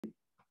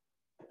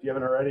if you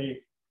haven't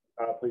already,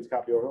 please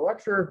copy over the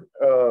lecture.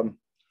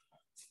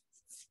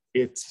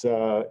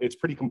 It's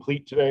pretty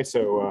complete today,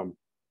 so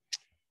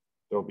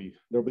there'll be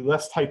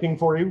less typing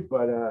for you,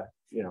 but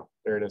you know,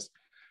 there it is.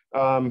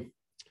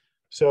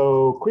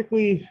 So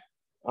quickly,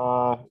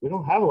 we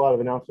don't have a lot of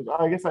announcements.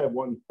 I guess I have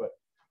one, but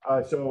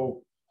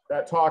so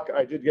that talk,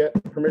 I did get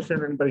permission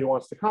for anybody who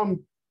wants to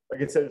come.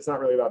 Like I said, it's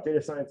not really about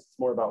data science, it's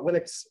more about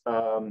Linux.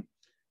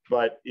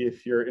 But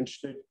if you're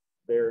interested,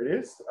 there it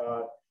is.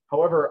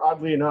 However,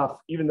 oddly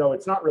enough, even though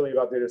it's not really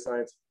about data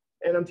science,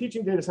 and I'm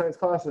teaching data science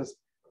classes,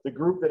 the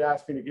group that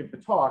asked me to give the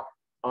talk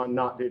on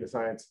not data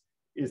science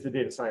is the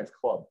Data Science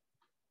Club.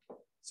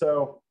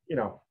 So, you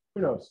know,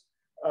 who knows?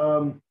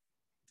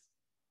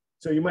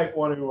 So you might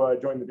want to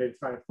join the Data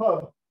Science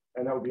Club,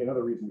 and that would be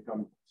another reason to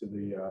come to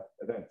the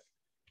event.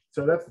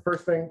 So that's the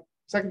first thing.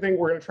 Second thing,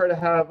 we're going to try to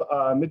have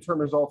midterm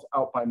results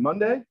out by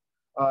Monday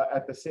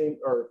at the same,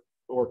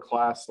 or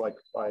class like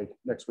by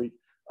next week.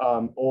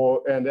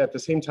 And at the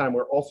same time,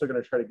 we're also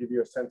going to try to give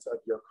you a sense of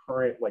your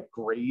current like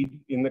grade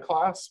in the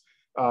class.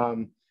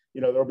 You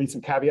know, there'll be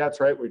some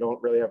caveats, right? We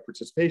don't really have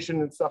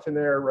participation and stuff in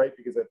there, right?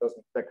 Because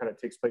that kind of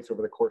takes place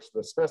over the course of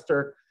the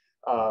semester.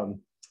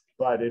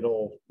 But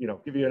it'll, you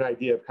know, give you an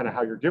idea of kind of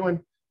how you're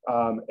doing.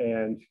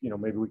 And, you know,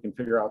 maybe we can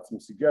figure out some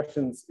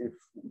suggestions if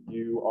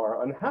you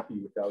are unhappy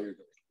with how you're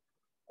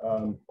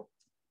doing.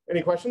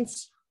 Any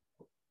questions?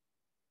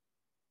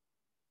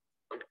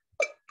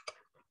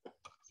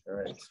 All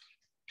right.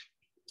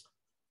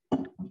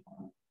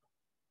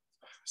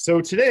 So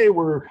today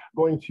we're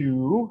going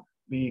to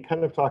be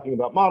kind of talking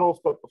about models,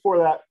 but before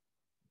that,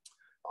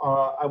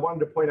 I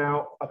wanted to point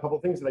out a couple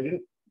of things that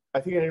I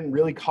think I didn't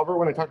really cover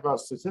when I talked about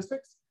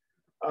statistics.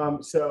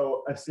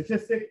 So a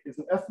statistic is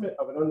an estimate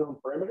of an unknown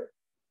parameter.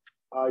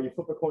 You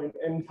flip a coin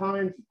n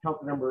times, you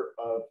count the number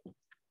of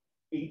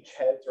h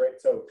heads, right?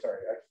 So sorry,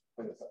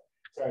 actually,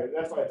 sorry,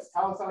 that's why it's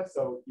italicized.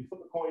 So you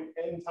flip a coin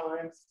n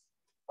times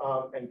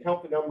and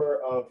count the number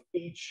of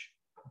h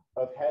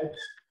of heads.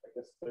 I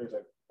guess there's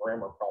a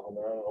grammar problem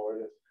there. I don't know what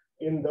it is.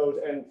 In those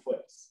n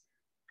flips.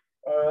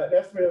 An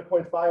estimate of the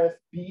coin's bias,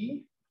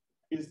 B,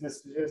 is the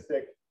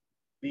statistic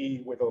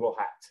B with a little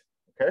hat,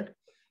 okay?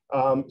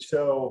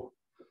 So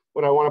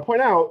what I want to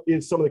point out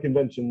is some of the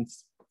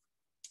conventions,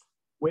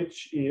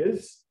 which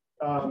is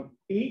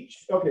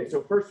okay,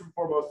 so first and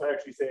foremost, I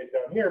actually say it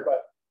down here,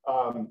 but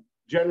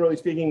generally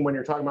speaking, when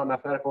you're talking about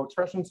mathematical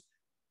expressions,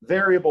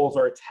 variables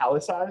are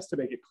italicized to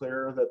make it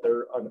clearer that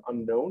they're an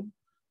unknown.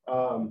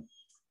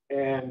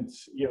 And,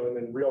 you know, and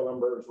then real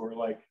numbers or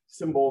like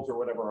symbols or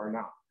whatever are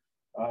not,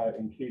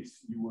 in case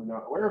you were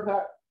not aware of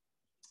that.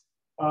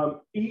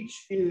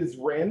 Each is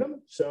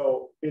random.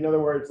 So in other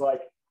words,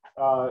 like,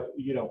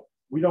 you know,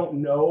 we don't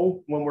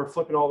know when we're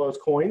flipping all those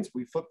coins.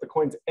 We flip the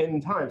coins n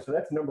times. So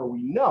that's a number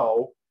we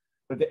know,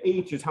 but the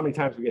h is how many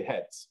times we get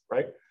heads,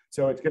 right?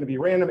 So it's going to be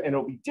random and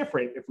it'll be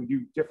different if we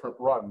do different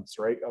runs,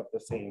 right, of the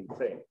same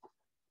thing.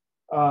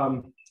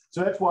 So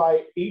that's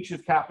why h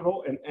is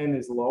capital and n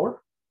is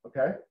lower,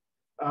 okay?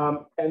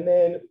 And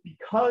then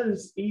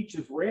because h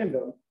is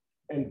random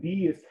and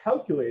b is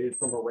calculated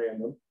from a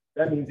random,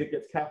 that means it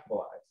gets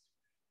capitalized.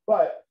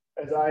 But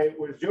as I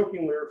was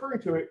jokingly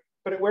referring to it,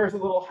 but it wears a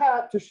little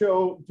hat to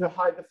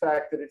hide the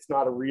fact that it's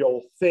not a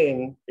real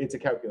thing, it's a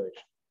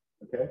calculation,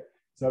 okay?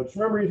 So just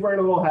remember he's wearing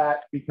a little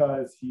hat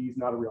because he's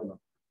not a real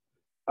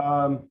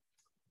number.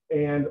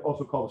 And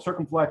also called a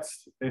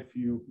circumflex if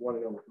you want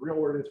to know what the real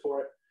word is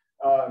for it.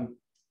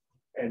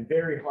 And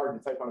very hard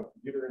to type on a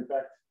computer, in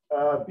fact.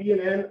 B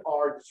and N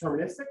are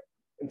deterministic,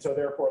 and so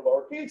therefore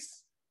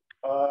lowercase.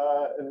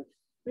 And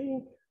I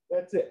think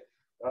that's it.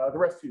 The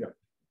rest you know.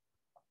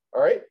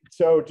 All right,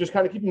 so just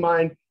kind of keep in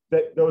mind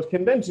that those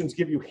conventions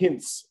give you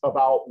hints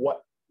about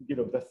what, you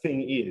know, the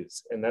thing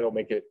is, and that'll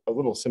make it a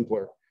little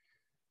simpler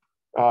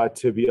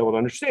to be able to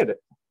understand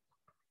it.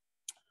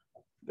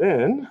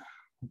 Then,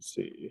 let's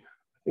see, I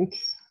think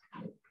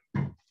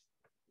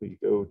we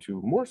go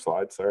to more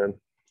slides. Sorry, I'm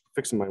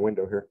fixing my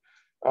window here.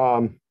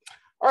 All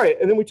right,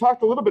 and then we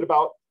talked a little bit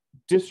about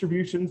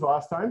distributions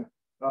last time,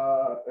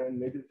 and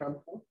maybe the time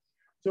before.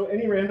 So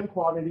any random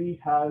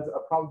quantity has a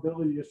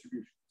probability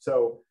distribution.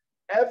 So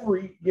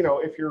every, you know,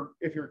 if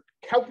you're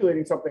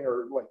calculating something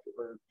or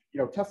you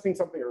know, testing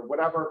something or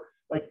whatever,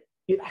 like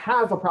it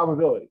has a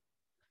probability.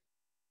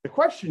 The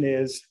question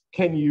is,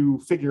 can you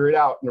figure it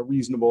out in a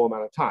reasonable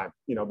amount of time,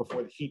 you know,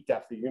 before the heat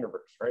death of the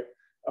universe, right?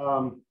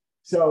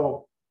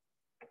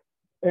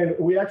 And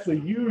we actually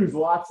use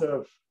lots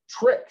of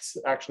tricks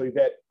actually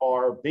that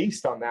are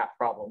based on that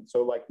problem.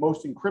 So like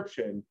most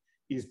encryption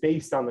is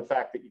based on the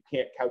fact that you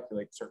can't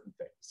calculate certain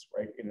things,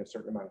 right, in a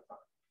certain amount of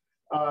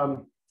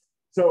time.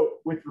 So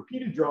with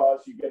repeated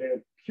draws, you get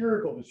an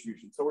empirical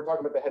distribution. So we're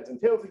talking about the heads and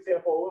tails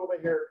example a little bit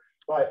here,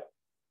 but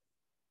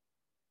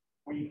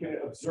we can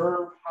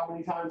observe how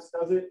many times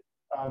does it,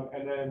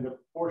 and then the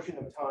proportion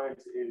of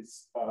times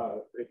is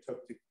it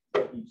took to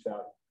get each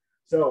value.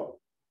 So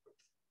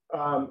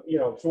you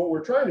know, so what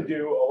we're trying to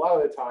do a lot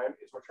of the time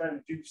is we're trying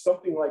to do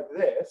something like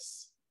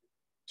this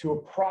to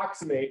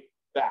approximate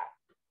that,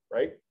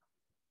 right?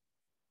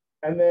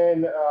 And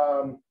then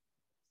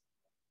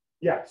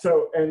Yeah,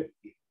 so, and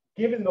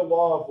given the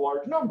law of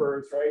large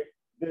numbers, right,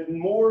 the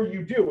more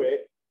you do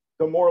it,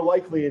 the more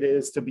likely it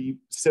is to be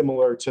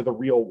similar to the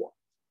real one,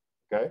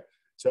 okay?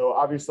 So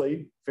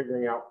obviously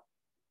figuring out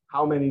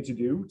how many to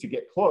do to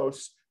get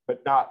close,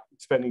 but not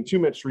spending too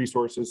much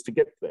resources to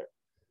get there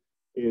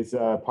is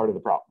part of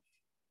the problem.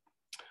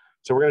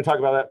 So we're gonna talk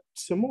about that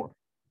some more.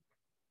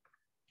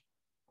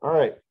 All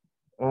right,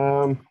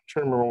 I'm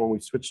trying to remember when we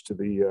switched to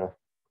the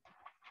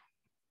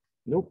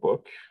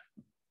notebook.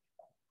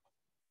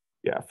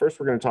 Yeah, first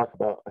we're going to talk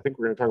about, I think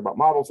we're going to talk about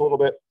models a little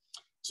bit.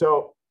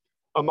 So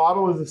a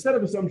model is a set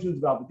of assumptions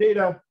about the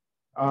data,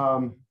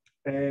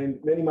 and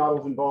many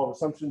models involve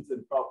assumptions that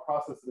involve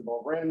processes that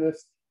involve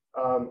randomness,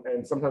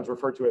 and sometimes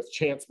referred to as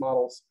chance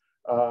models.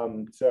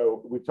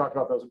 So we've talked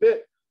about those a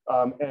bit,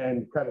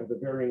 and kind of the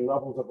varying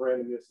levels of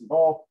randomness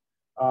involved.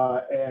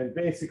 And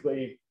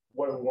basically,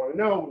 what do we want to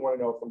know? We want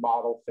to know if the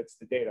model fits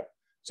the data.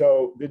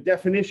 So the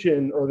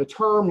definition or the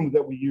term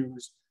that we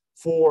use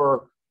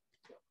for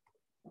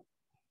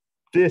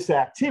this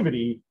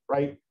activity,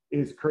 right,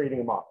 is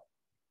creating a model.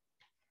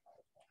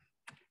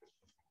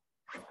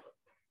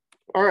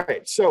 All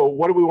right, so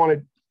what do we want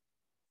to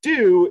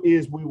do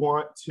is we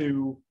want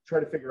to try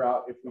to figure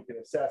out if we can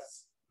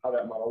assess how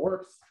that model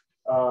works,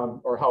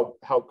 or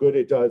how good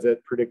it does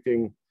at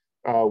predicting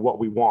what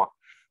we want.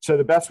 So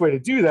the best way to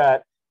do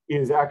that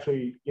is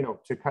actually, you know,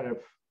 to kind of,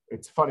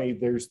 it's funny,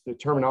 there's the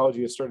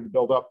terminology has started to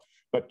build up,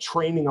 but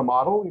training a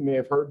model, you may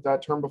have heard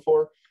that term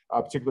before,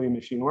 particularly in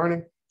machine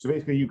learning. So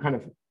basically you kind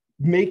of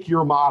make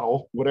your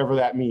model, whatever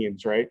that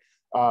means, right?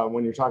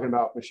 When you're talking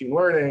about machine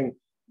learning,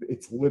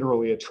 it's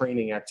literally a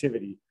training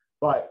activity.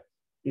 But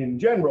in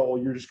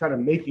general, you're just kind of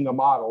making a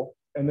model,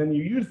 and then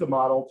you use the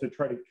model to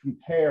try to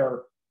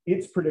compare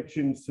its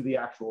predictions to the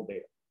actual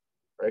data,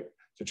 right?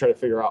 To try to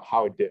figure out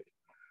how it did.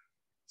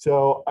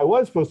 So I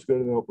was supposed to go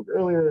to the notebook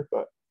earlier,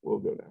 but we'll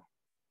go now.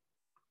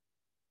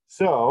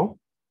 So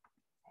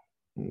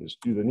let me just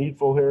do the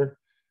needful here.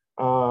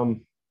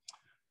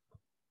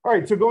 All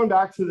right, so going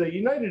back to the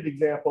United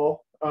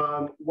example,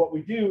 what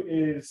we do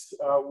is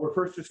we're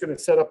first just going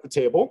to set up the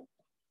table,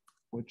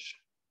 which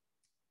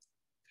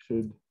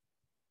should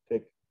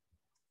take.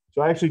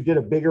 So I actually did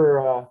a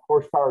bigger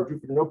horsepower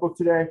Jupyter notebook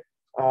today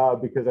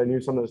because I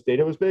knew some of this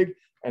data was big,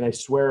 and I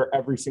swear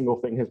every single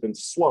thing has been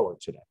slower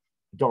today.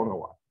 Don't know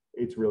why.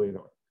 It's really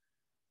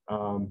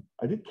annoying.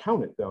 I did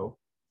count it though.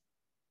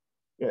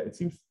 Yeah, it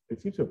seems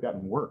to have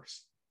gotten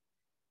worse.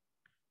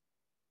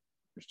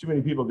 There's too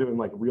many people doing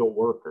like real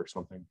work or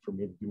something for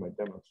me to do my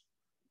demos.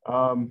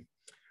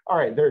 All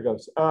right, there it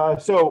goes.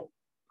 So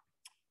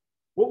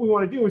what we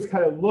want to do is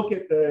kind of look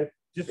at the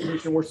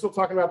distribution. We're still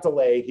talking about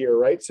delay here,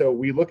 right? So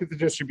we look at the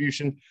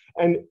distribution,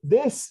 and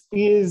this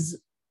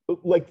is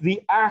like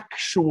the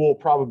actual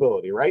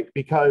probability, right?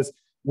 Because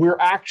we're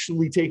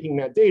actually taking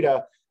that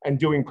data and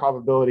doing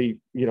probability,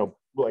 you know,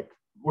 like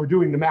we're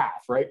doing the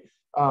math, right?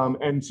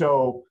 And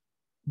so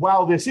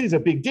while this is a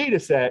big data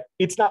set,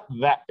 it's not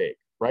that big,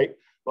 right?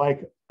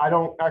 Like I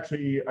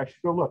should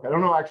go look. I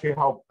don't know actually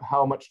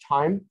how much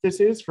time this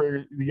is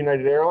for the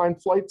United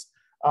Airlines flights.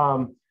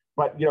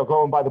 But you know,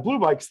 going by the Blue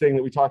Bikes thing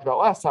that we talked about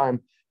last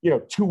time, you know,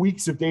 2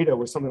 weeks of data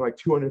was something like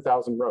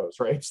 200,000 rows,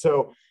 right?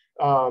 So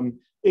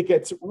it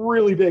gets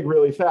really big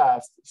really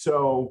fast.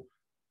 So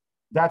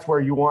that's where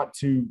you want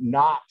to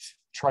not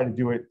try to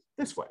do it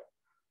this way.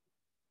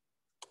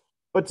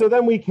 But so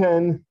then we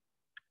can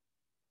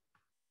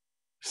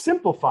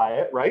simplify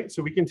it, right?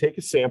 So we can take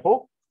a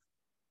sample,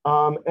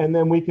 and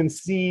then we can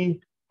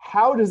see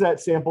how does that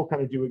sample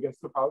kind of do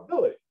against the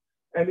probability.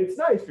 And it's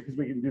nice because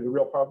we can do the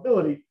real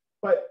probability,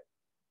 but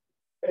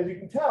as you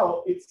can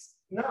tell, it's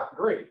not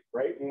great,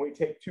 right? When we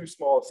take too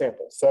small a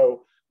sample.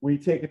 So we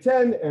take a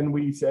 10 and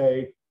we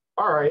say,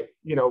 all right,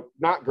 you know,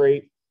 not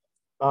great.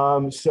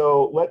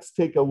 So let's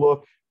take a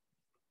look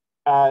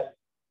at,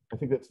 I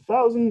think that's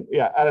 1,000.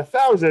 Yeah, at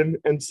 1,000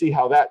 and see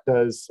how that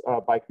does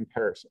by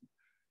comparison.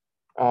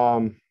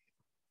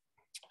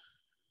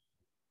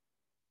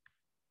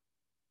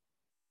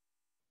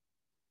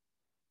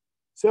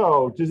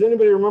 So does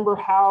anybody remember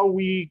how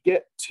we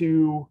get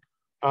to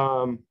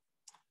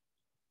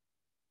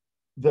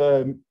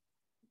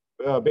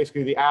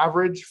basically the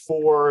average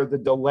for the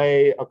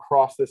delay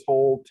across this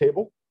whole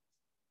table?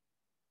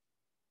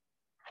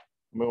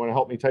 Anybody want to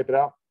help me type it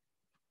out?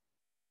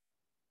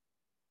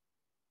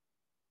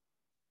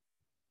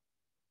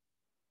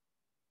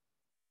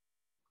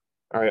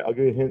 All right, I'll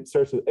give you a hint. It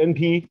starts with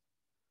NP.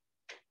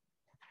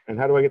 And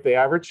how do I get the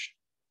average?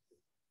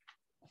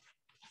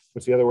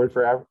 What's the other word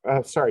for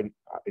average? Sorry,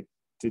 I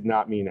did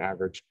not mean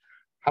average.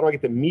 How do I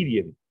get the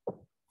median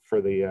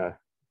for the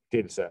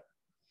data set?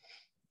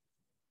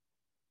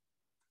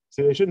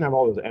 See, they shouldn't have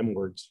all those M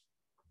words.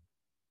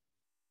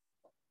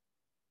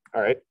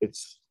 All right,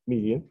 it's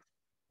median.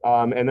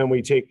 And then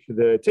we take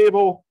the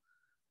table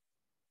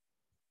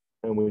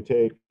and we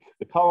take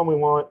the column we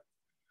want,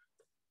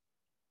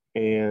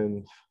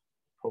 and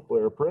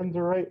hopefully our parens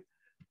are right.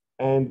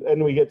 And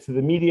then we get to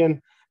the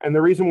median. And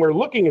the reason we're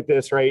looking at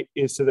this, right,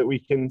 is so that we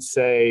can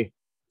say,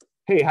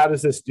 hey, how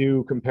does this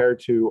do compared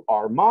to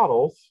our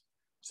models?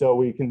 So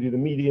we can do the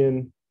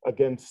median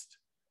against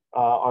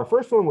our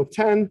first one with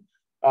 10,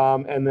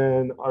 and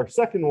then our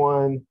second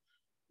one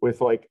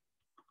with like,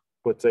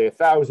 let's say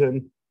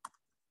 1,000,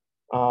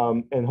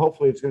 and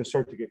hopefully it's going to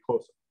start to get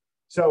closer.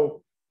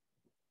 So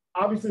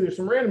obviously there's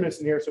some randomness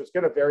in here, so it's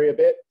going to vary a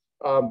bit,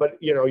 but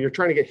you're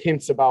trying to get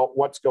hints about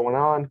what's going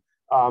on.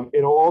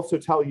 It'll also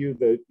tell you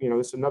that,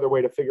 this is another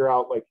way to figure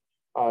out like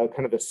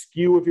kind of the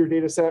skew of your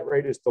data set,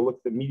 right, is to look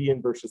at the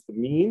median versus the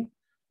mean,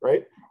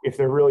 right? If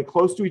they're really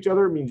close to each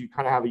other, it means you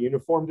kind of have a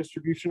uniform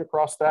distribution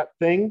across that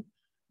thing.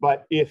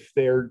 But if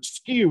they're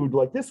skewed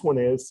like this one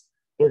is,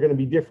 they're going to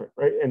be different,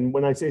 right? And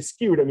when I say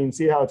skewed, I mean,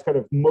 see how it's kind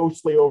of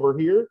mostly over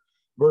here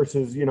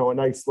versus, a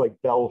nice like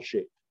bell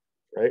shape,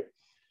 right?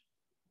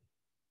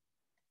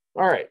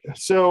 All right,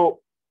 so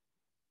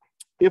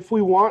if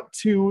we want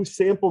to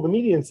sample the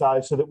median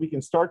size so that we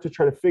can start to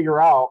try to figure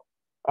out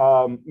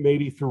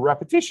maybe through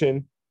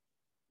repetition,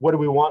 what do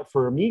we want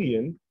for a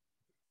median,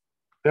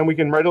 then we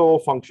can write a little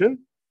function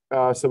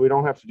so we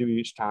don't have to do it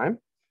each time,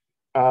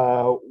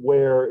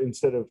 where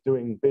instead of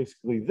doing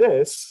basically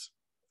this,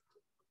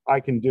 I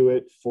can do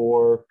it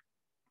for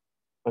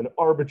an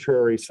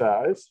arbitrary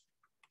size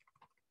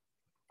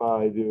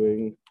by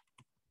doing,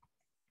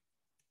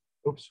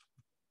 oops.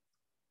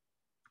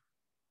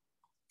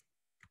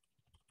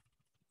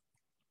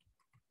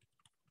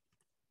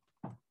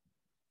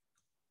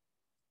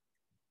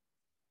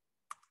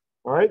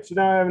 All right, so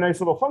now I have a nice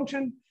little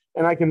function,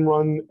 and I can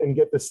run and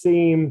get the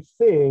same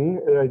thing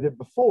that I did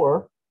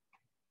before.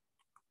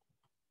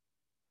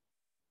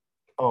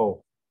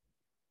 Oh,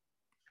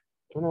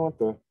 don't know what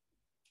the,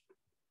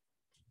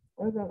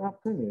 why is that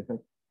not printing anything?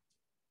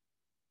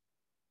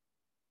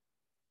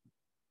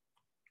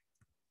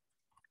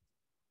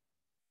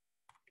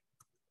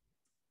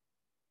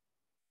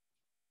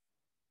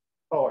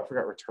 Oh, I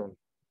forgot return.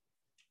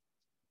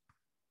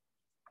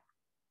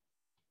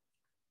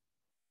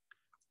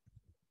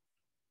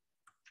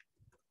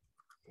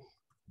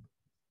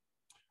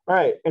 All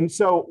right, and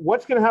so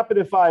what's going to happen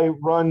if I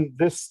run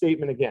this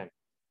statement again?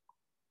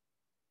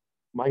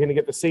 Am I going to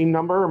get the same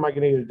number, or am I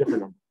going to get a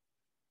different number?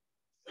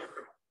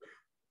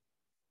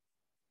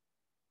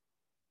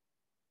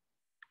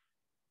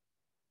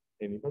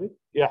 Anybody?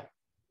 Yeah.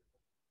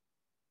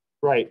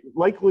 Right,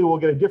 likely we'll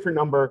get a different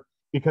number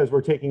because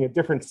we're taking a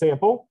different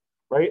sample,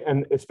 right?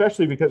 And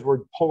especially because we're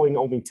pulling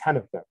only 10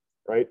 of them,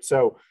 right?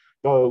 So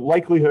the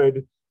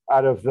likelihood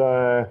out of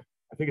the,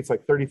 I think it's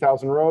like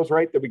 30,000 rows,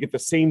 right, that we get the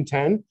same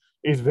 10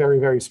 is very,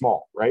 very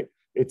small, right?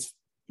 It's,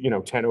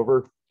 10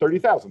 over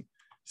 30,000.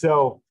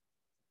 So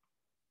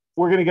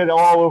we're going to get it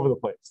all over the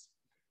place.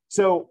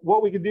 So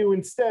what we can do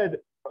instead,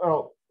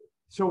 so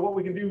what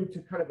we can do to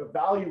kind of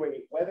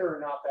evaluate whether or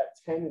not that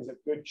 10 is a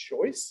good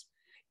choice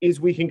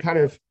is we can kind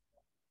of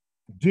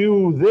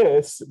do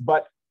this,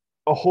 but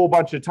a whole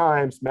bunch of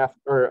times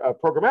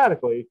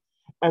programmatically,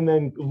 and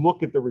then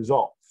look at the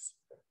results,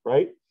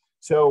 right?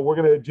 So we're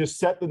going to just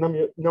set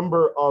the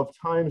number of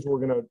times we're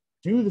going to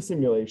do the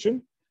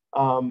simulation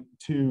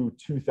to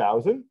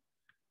 2,000.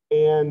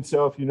 And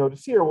so if you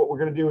notice here, what we're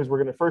going to do is we're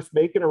going to first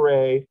make an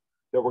array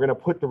that we're going to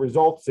put the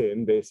results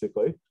in,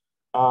 basically.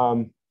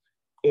 And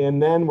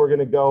then we're going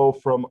to go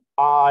from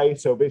I,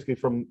 so basically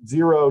from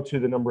 0 to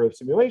the number of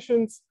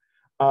simulations.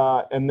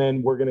 And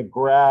then we're going to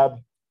grab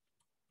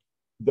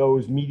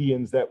those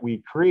medians that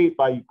we create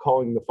by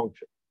calling the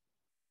function.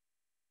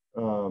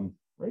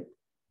 Right?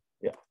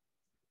 Yeah.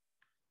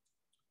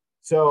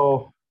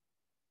 So,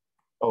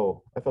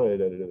 oh, I thought I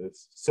had edited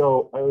this.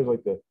 So I always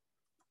like to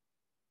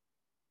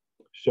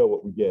show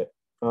what we get.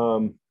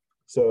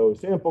 So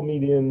sample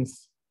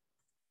medians.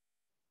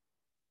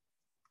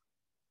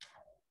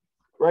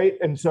 Right?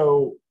 And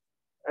so,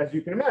 as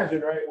you can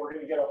imagine, right, we're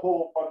going to get a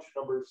whole bunch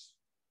of numbers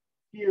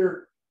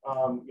here,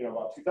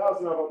 about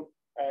 2,000 of them,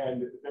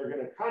 and they're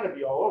going to kind of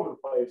be all over the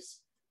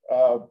place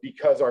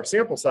because our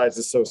sample size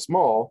is so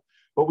small.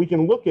 But we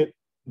can look at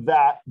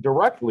that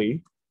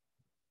directly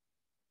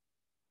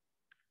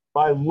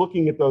by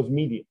looking at those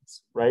medians,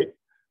 right?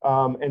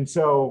 And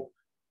so,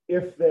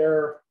 if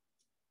they're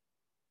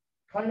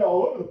kind of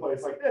all over the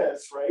place like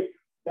this, right,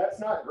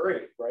 that's not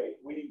great, right?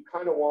 We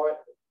kind of want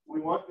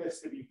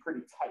this to be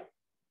pretty tight.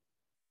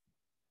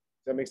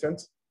 Does that make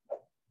sense?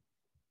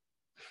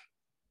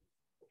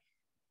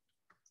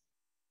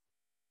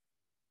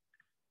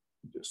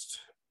 Just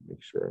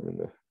make sure I'm in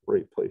the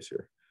right place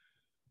here.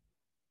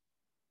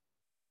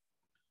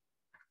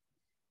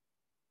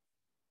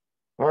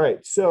 All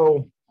right,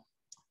 so,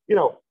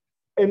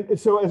 and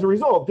so as a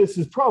result, this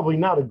is probably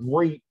not a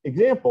great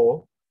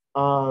example.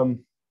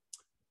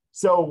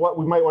 So what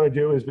we might want to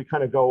do is we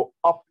kind of go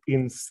up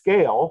in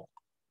scale,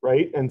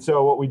 right? And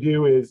so what we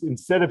do is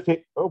instead of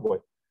taking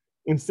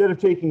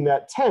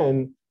that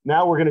 10,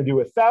 now we're going to do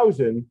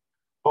 1,000,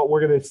 but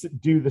we're going to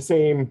do the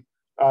same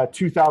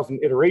 2,000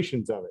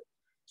 iterations of it.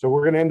 So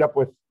we're going to end up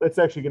with, that's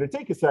actually going to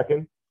take a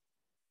second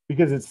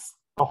because it's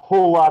a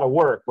whole lot of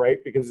work, right?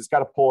 Because it's got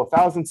to pull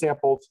 1,000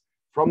 samples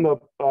from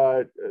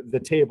the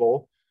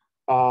table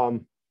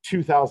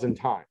 2,000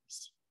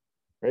 times,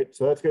 right?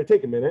 So that's going to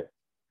take a minute,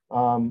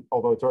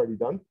 although it's already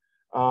done.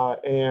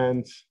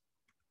 And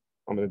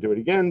I'm going to do it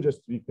again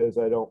just because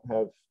I don't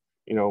have,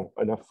 you know,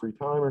 enough free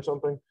time or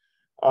something.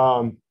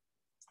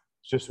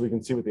 Just so we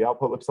can see what the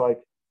output looks like.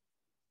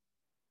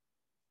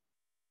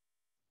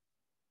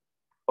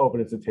 Oh,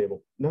 but it's a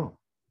table. No.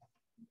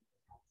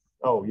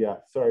 Oh, yeah.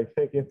 Sorry.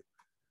 Thank you.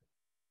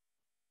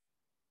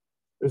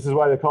 This is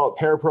why they call it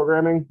pair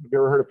programming. Have you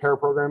ever heard of pair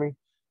programming?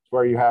 It's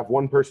where you have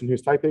one person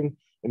who's typing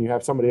and you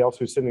have somebody else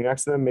who's sitting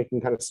next to them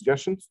making kind of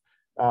suggestions.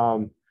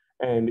 And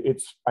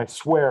it's, I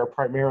swear,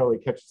 primarily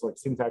catches like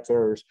syntax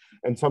errors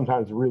and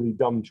sometimes really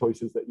dumb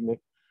choices that you make.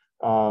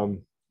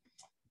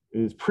 It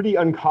is pretty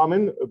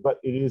uncommon, but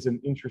it is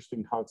an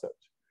interesting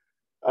concept.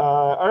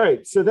 All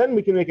right, so then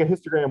we can make a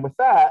histogram with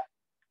that.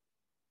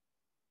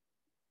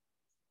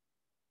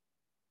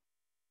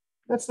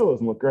 That still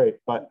doesn't look great,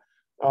 but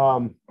I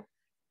don't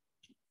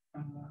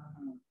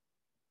know.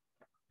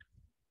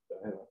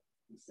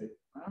 It's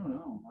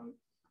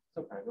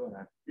okay, go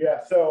ahead. Yeah,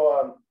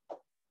 so,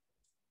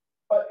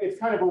 but it's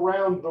kind of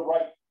around the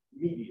right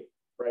medium,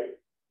 right?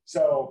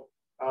 So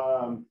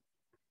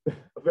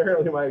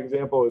apparently my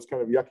example is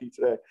kind of yucky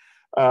today,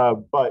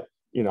 but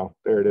you know,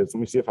 there it is.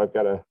 Let me see if I've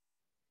got a.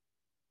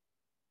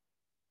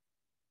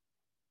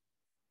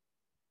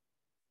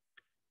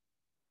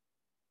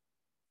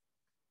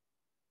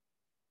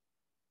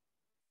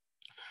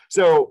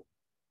 So,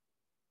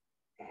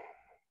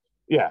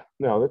 yeah,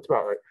 no, that's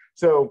about right.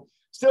 So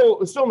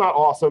still not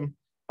awesome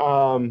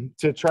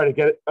to try to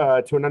get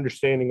to an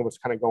understanding of what's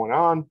kind of going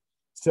on.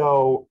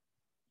 So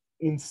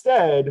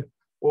instead,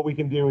 what we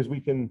can do is we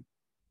can,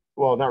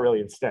 well, not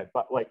really instead,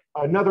 but like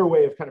another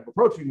way of kind of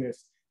approaching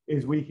this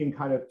is we can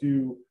kind of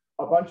do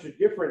a bunch of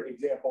different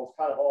examples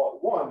kind of all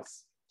at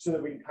once so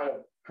that we can kind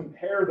of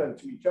compare them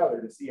to each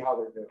other to see how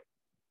they're doing.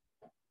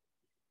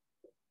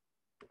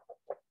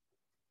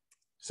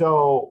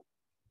 So,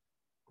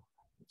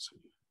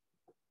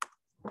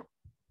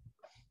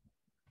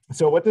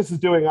 what this is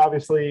doing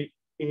obviously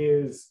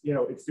is, you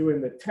know, it's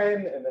doing the 10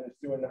 and then it's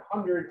doing the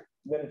 100,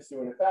 and then it's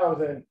doing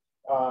 1,000.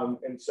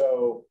 And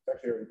so it's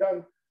actually already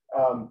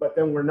done. But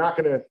then we're not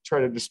going to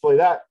try to display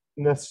that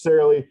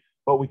necessarily,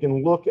 but we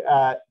can look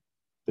at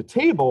the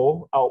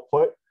table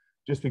output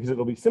just because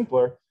it'll be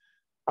simpler.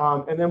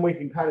 And then we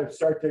can kind of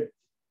start to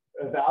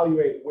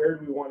evaluate where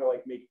do we want to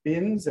like make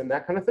bins and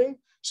that kind of thing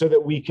so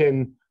that we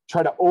can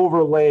try to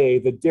overlay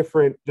the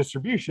different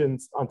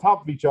distributions on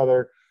top of each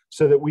other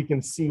so that we can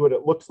see what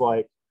it looks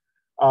like.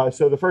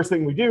 So the first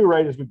thing we do,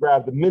 right, is we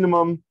grab the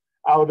minimum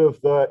out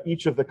of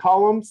each of the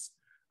columns,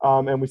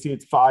 and we see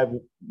it's 5,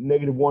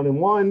 -1,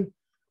 and 1.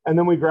 And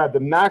then we grab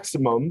the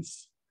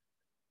maximums.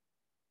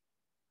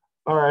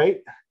 All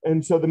right,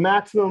 and so the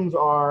maximums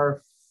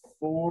are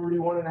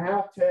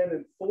 41.5, 10,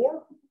 and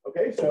 4.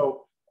 Okay,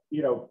 so,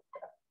 you know,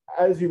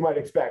 as you might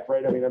expect,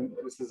 right? I mean,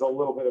 this is a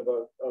little bit of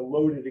a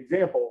loaded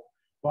example,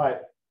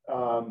 but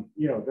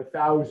you know, the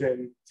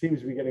 1,000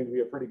 seems to be getting to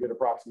be a pretty good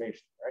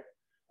approximation, right?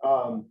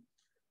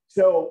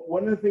 So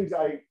one of the things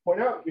I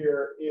point out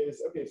here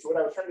is, okay, so what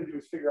I was trying to do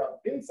is figure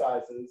out bin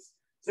sizes.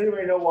 Does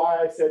anybody know why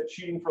I said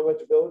cheating for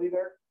legibility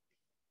there?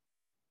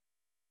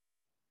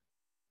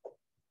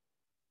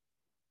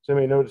 Does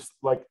anybody notice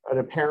like an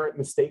apparent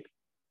mistake?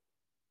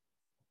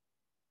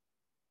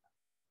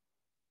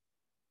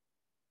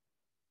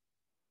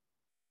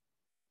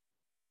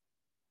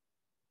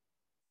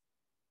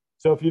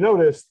 So if you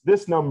notice,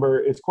 this number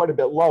is quite a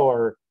bit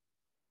lower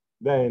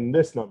than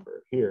this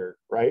number here,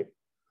 right?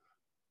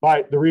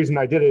 But the reason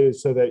I did it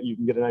is so that you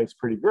can get a nice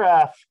pretty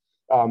graph.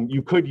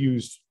 You could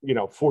use, you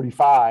know,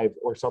 45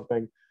 or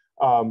something,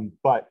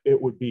 but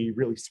it would be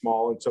really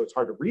small and so it's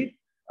hard to read.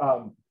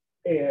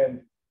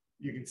 And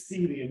you can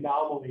see the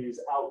anomalies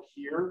out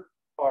here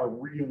are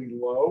really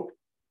low.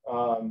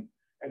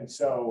 And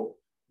so,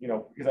 you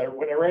know, because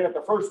when I ran it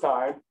the first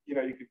time, you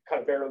know, you could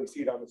kind of barely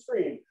see it on the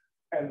screen.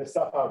 And the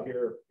stuff out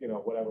here, you know,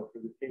 whatever for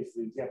the case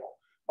of the example.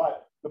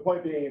 But the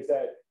point being is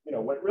that, you know,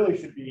 what it really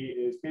should be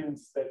is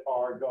bins that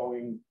are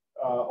going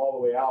all the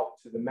way out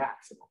to the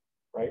maximum,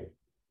 right?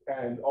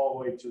 And all the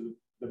way to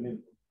the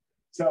minimum.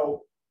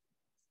 So,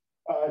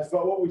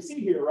 so what we see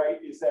here,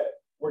 right, is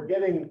that we're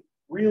getting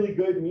really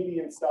good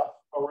median stuff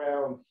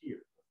around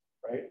here,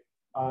 right?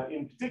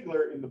 In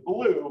particular, in the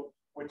blue,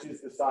 which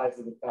is the size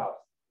of the 1,000.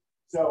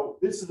 So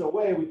this is a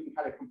way we can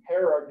kind of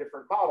compare our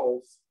different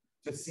models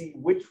to see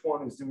which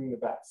one is doing the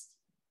best.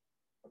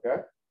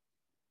 Okay?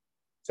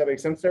 Does that make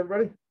sense to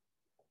everybody?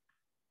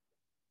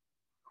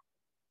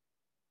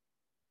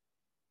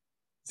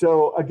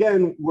 So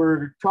again,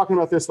 we're talking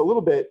about this a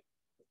little bit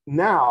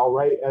now,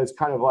 right? As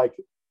kind of like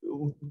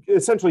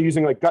essentially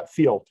using like gut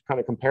feel to kind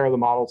of compare the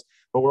models,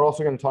 but we're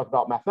also going to talk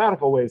about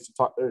mathematical ways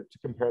to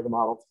compare the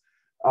models.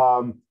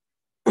 A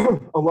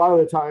lot of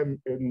the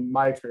time, in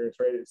my experience,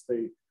 right, it's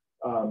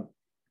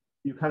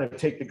you kind of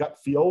take the gut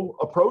feel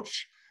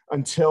approach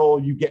until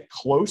you get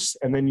close,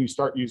 and then you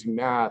start using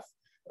math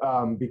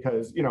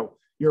because, you know,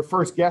 your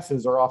first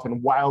guesses are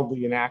often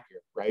wildly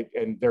inaccurate, right?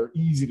 And they're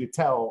easy to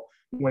tell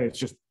when it's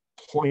just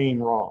plain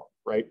wrong,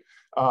 right?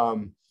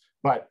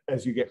 But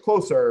as you get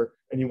closer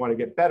and you want to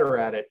get better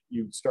at it,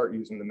 you start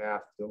using the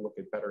math to look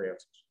at better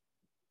answers.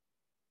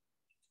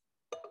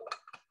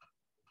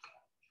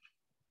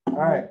 All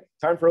right,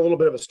 time for a little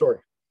bit of a story.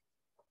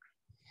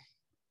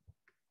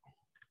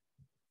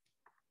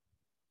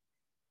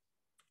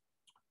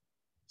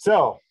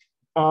 So,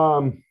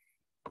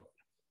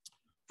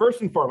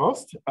 first and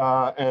foremost,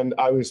 and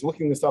I was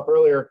looking this up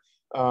earlier,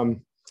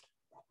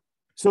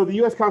 so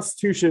the US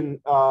Constitution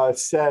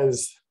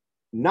says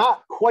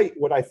not quite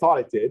what I thought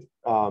it did.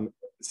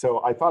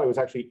 So I thought it was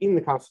actually in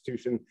the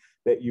Constitution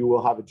that you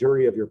will have a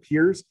jury of your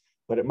peers,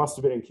 but it must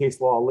have been in case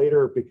law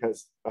later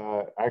because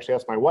I actually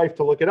asked my wife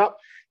to look it up,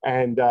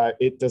 and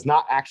it does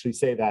not actually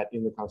say that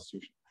in the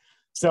Constitution.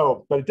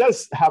 So, but it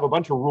does have a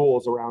bunch of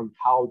rules around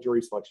how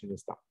jury selection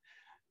is done.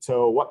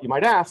 So what you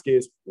might ask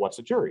is, what's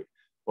a jury?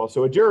 Well,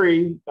 so a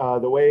jury,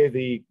 the way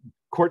the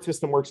court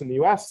system works in the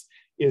US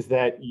is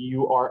that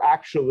you are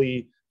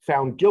actually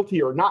found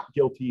guilty or not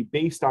guilty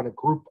based on a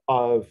group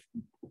of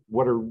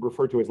what are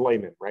referred to as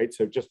laymen, right?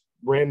 So just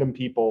random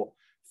people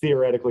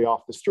theoretically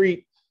off the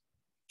street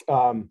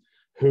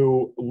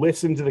who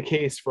listen to the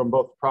case from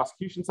both the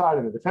prosecution side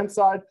and the defense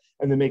side,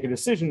 and then make a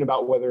decision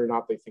about whether or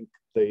not they think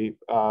they,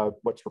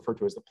 what's referred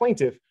to as the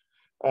plaintiff,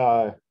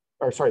 or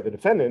sorry, the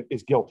defendant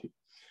is guilty.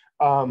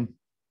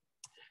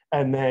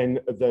 And then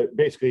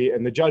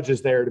the judge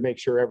is there to make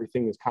sure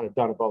everything is kind of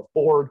done above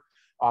board,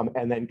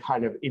 and then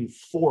kind of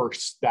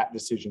enforce that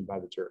decision by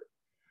the jury.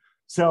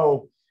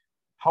 So,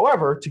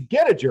 however, to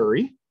get a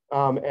jury,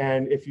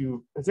 and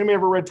has anybody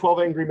ever read 12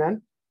 Angry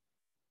Men?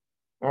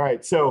 All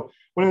right, so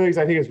one of the things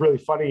I think is really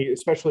funny,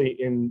 especially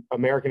in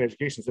American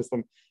education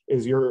system,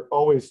 is you're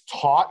always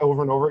taught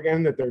over and over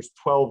again that there's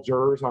 12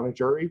 jurors on a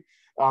jury.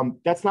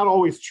 That's not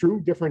always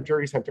true. Different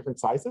juries have different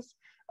sizes.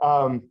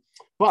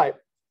 But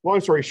long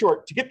story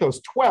short, to get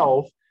those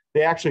 12,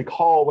 they actually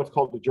call what's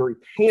called the jury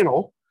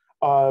panel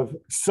of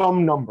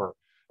some number.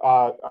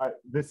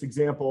 This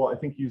example, I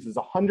think, uses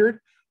 100,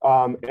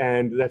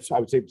 and that's, I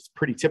would say, it's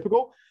pretty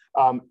typical.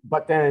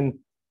 But then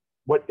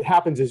what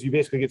happens is you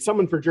basically get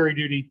someone for jury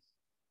duty,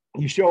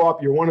 you show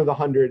up, you're one of the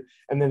 100,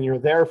 and then you're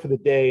there for the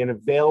day and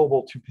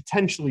available to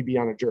potentially be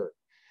on a jury.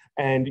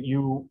 And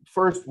you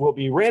first will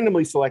be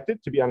randomly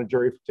selected to be on a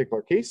jury for a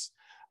particular case.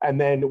 And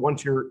then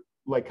once you're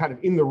like kind of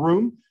in the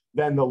room,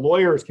 then the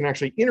lawyers can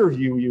actually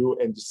interview you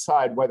and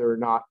decide whether or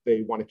not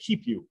they want to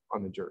keep you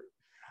on the jury.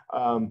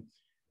 And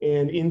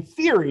in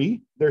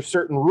theory, there's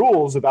certain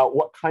rules about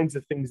what kinds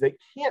of things they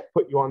can't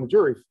put you on the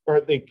jury, or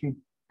they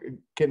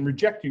can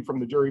reject you from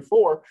the jury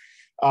for.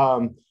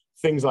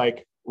 Things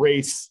like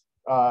race,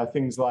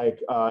 things like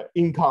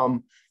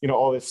income,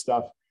 all this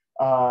stuff.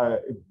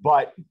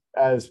 But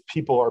as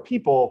people are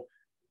people,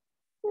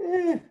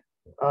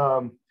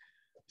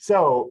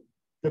 so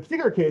the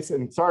particular case,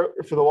 and sorry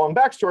for the long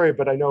backstory,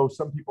 but I know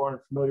some people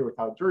aren't familiar with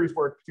how juries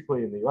work,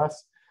 particularly in the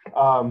US.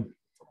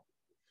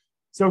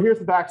 So here's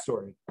the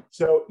backstory.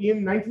 So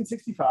in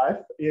 1965,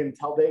 in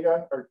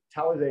Talladega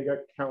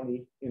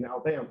County in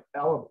Alabama,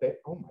 oh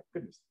my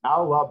goodness,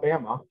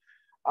 Alabama,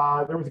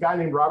 there was a guy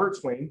named Robert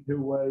Swain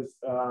who was,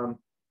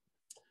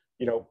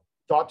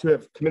 thought to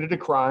have committed a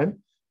crime,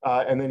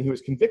 and then he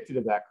was convicted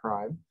of that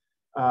crime.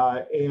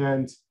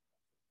 And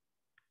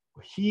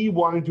he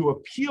wanted to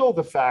appeal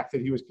the fact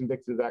that he was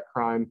convicted of that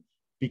crime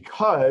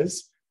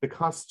because the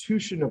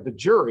constitution of the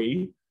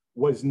jury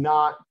was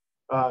not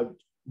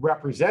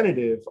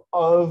representative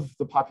of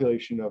the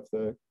population of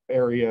the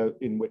area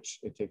in which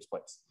it takes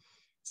place.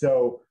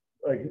 So,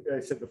 like I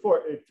said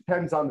before, it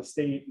depends on the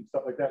state and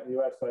stuff like that in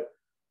the US, but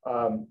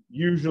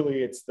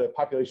usually it's the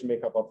population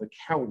makeup of the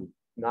county,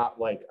 not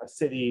like a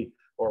city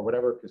or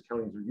whatever, because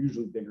counties are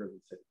usually bigger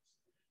than cities.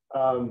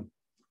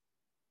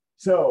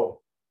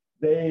 So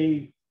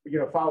they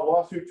filed a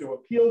lawsuit to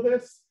appeal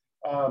this.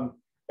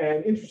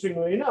 And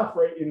interestingly enough,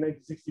 right, in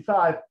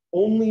 1965,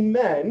 only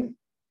men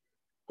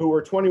who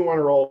were 21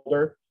 or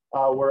older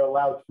were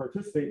allowed to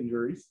participate in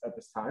juries at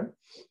this time.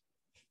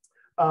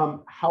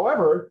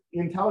 However,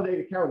 in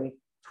Talladega County,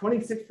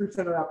 26%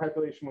 of that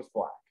population was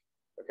Black,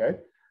 okay?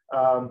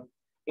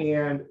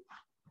 And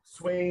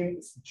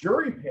Swain's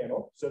jury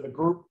panel, so the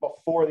group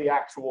before the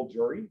actual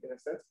jury, in a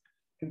sense,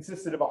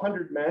 consisted of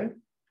 100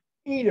 men,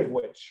 8 of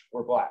which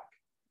were Black.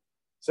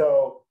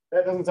 So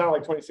that doesn't sound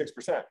like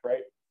 26%,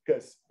 right?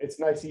 Because it's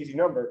a nice, easy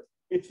number.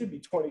 It should be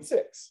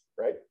 26,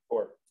 right?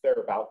 Or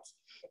thereabouts.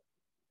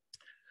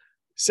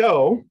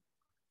 So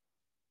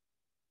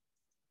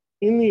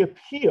in the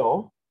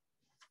appeal,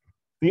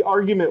 the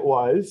argument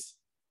was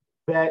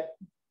that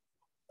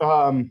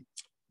the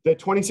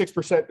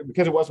 26%,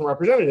 because it wasn't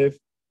representative,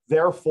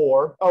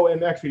 therefore,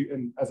 and actually,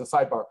 and as a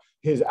sidebar,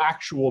 his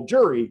actual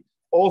jury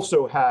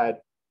also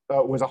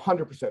was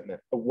 100% men,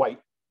 white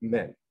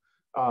men.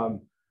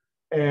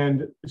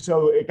 And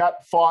so it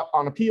got fought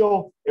on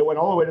appeal. It went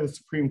all the way to the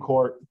Supreme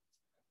Court,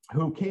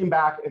 who came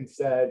back and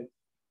said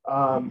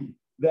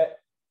that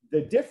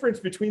the difference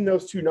between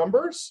those two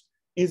numbers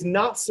is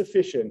not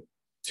sufficient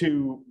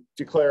to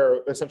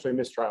declare essentially a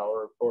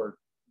mistrial or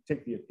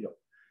take the appeal.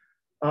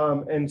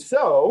 And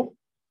so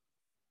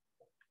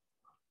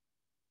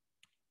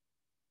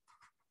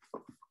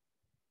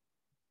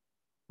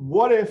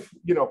what if,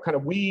 you know, kind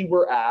of we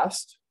were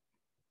asked,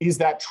 is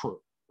that true,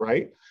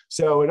 right?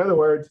 So in other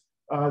words,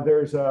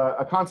 there's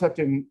a concept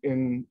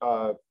in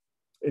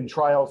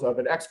trials of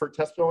an expert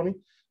testimony.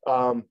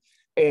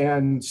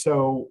 And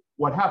so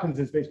what happens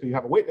is basically you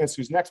have a witness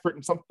who's an expert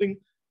in something,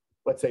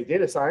 let's say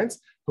data science,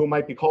 who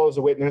might be called as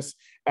a witness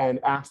and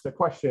asked the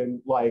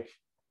question like,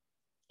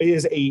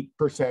 is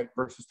 8%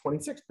 versus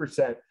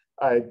 26%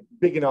 a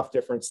big enough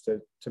difference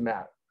to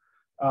matter?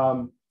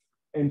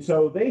 And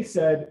so they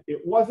said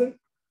it wasn't.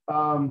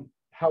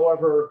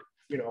 However,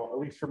 you know, at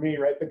least for me,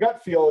 right, the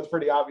gut feel is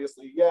pretty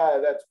obviously, yeah,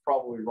 that's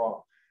probably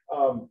wrong.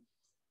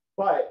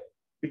 But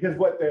because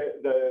what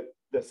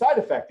the side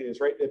effect is,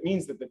 right, it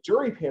means that the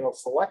jury panel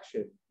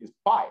selection is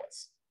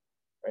biased,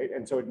 right?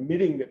 And so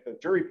admitting that the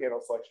jury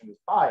panel selection is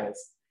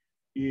biased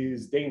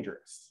is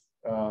dangerous.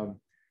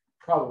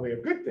 Probably a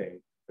good thing,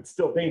 but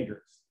still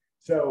dangerous.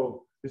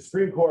 So the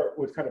Supreme Court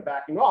was kind of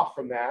backing off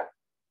from that.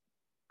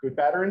 Good,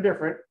 bad, or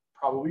indifferent,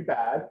 probably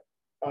bad.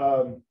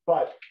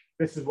 But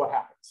this is what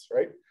happens,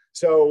 right?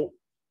 So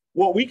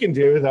what we can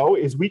do, though,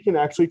 is we can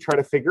actually try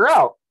to figure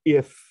out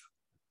if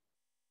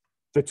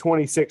the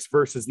 26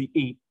 versus the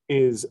 8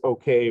 is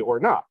okay or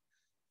not.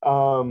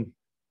 But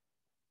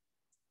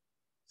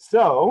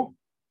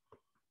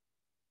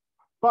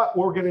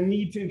we're going to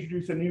need to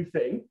introduce a new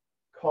thing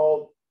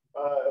called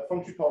a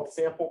function called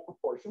sample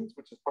proportions,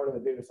 which is part of the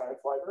data science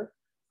library,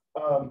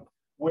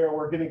 where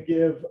we're going to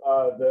give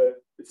the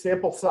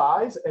sample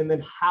size and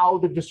then how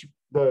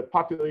the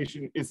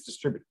population is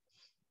distributed.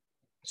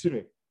 Excuse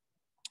me.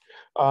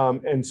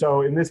 And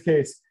so in this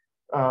case,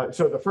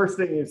 so the first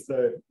thing is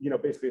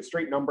basically a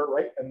straight number,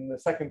 right? And the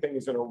second thing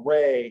is an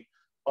array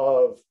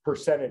of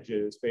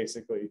percentages,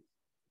 basically,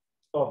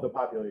 of the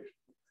population.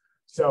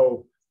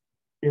 So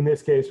in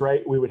this case,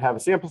 right, we would have a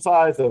sample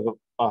size of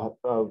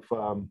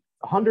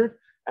 100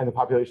 and the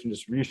population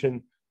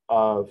distribution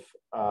of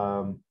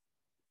whatever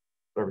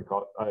we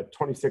call it,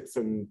 26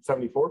 and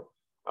 74.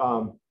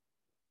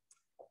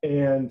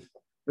 And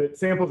the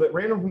samples at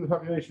random from the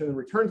population and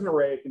returns an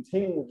array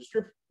containing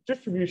the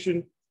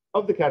distribution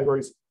of the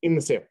categories in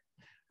the sample.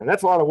 And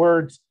that's a lot of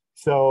words,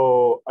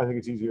 so I think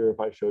it's easier if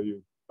I show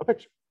you a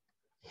picture.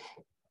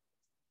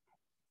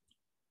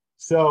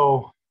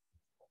 So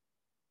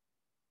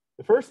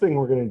the first thing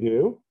we're going to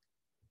do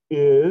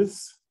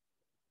is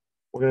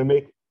we're going to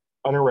make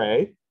an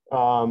array,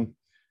 and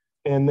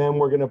then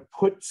we're going to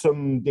put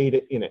some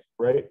data in it,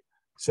 right?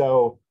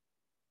 So,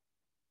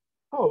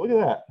 oh, look at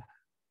that.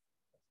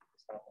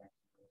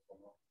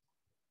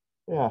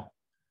 Yeah,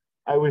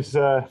 I was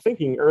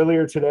thinking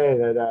earlier today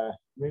that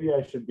maybe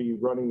I should be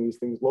running these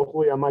things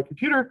locally on my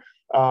computer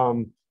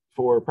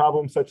for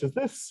problems such as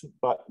this,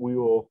 but we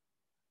will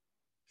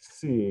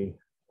see.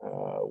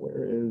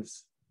 Where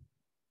is...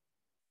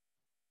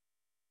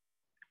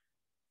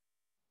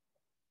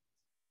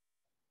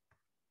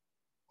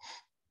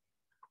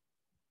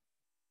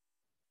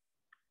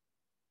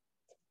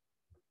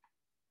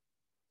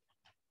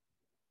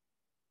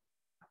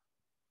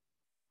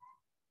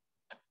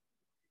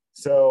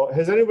 So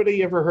has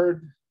anybody ever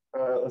heard,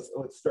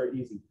 let's start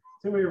easy.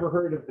 Has anybody ever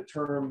heard of the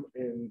term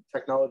in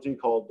technology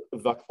called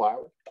the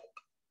cloud?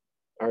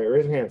 All right,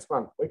 raise your hands,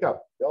 come on, wake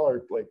up. Y'all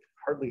are like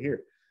hardly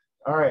here.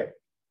 All right,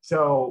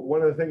 so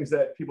one of the things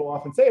that people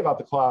often say about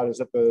the cloud is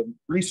that the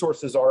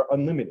resources are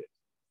unlimited,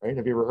 right?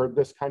 Have you ever heard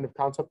this kind of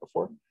concept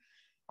before?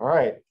 All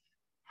right,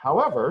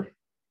 however,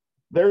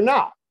 they're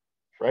not,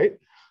 right?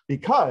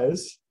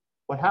 Because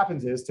what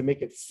happens is to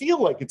make it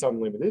feel like it's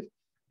unlimited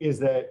is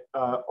that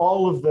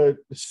all of the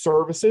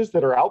services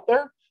that are out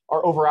there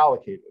are over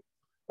allocated.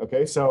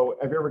 Okay, so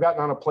have you ever gotten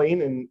on a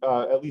plane and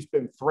at least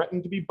been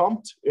threatened to be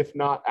bumped, if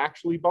not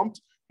actually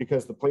bumped,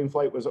 because the plane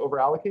flight was over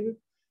allocated?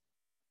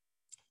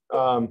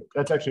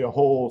 That's actually a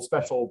whole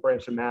special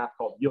branch of math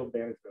called yield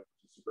management,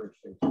 which is super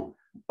interesting.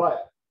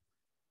 But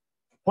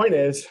the point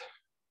is,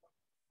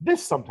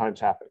 this sometimes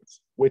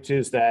happens, which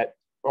is that,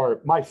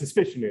 or my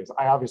suspicion is,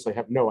 I obviously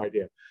have no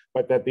idea,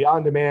 but that the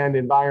on-demand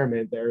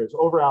environment there is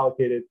over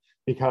allocated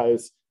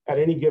because at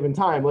any given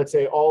time, let's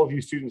say all of you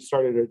students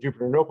started a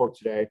Jupyter Notebook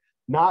today,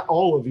 not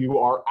all of you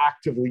are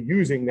actively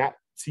using that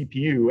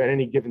CPU at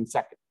any given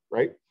second,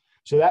 right?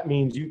 So that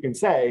means you can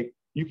say,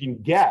 you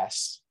can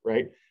guess,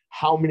 right,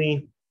 how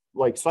many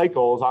like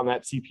cycles on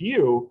that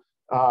CPU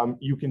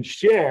you can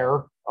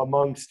share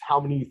amongst how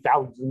many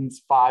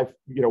thousands,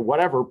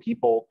 whatever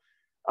people,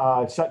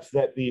 such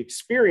that the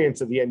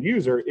experience of the end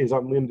user is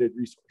unlimited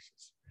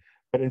resources.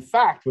 But in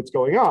fact, what's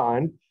going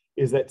on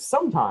is that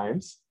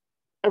sometimes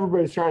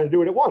everybody's trying to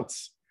do it at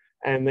once,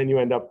 and then you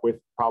end up with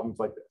problems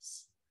like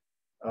this.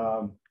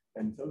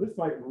 And so this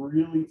might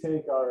really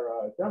take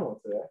our demo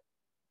today,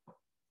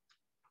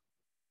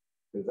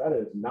 because that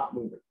is not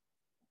moving.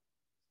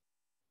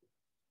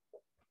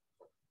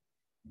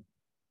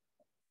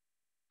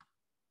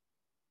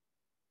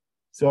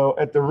 So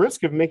at the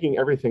risk of making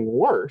everything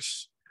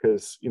worse,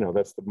 because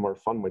that's the more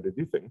fun way to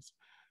do things,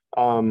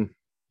 I'm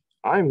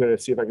going to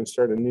see if I can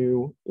start a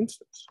new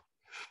instance.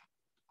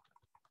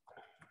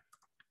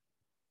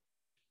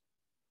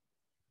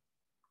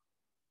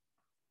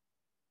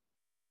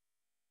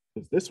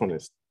 because this one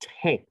is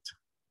tanked.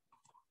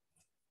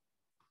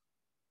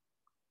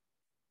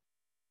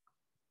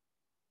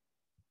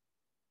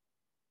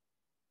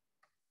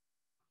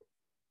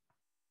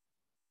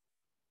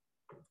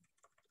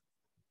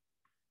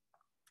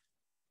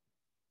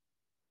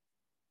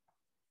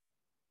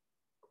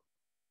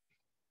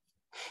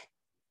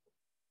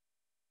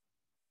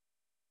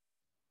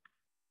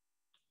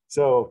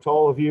 So to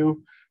all of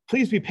you,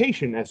 please be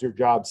patient as your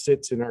job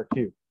sits in our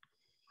queue.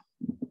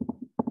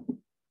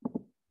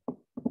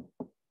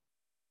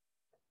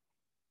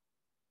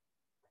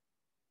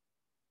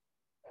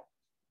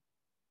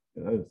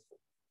 That is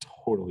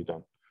totally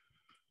done.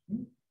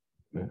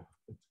 Yeah,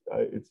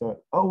 it's not.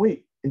 Oh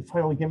wait, it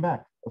finally came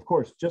back. Of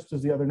course, just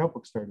as the other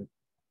notebook started,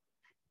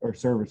 or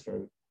server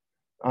started.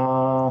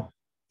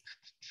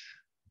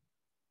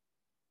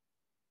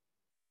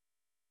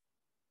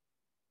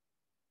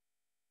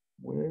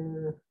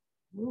 Where?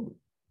 Ooh,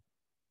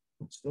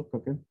 it's still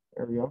cooking.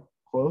 There we go.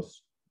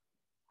 Close,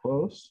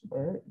 close. All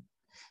right.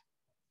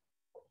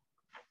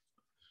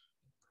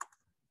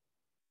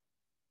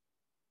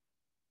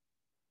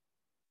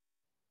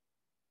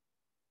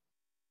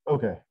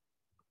 Okay,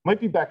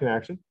 might be back in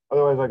action.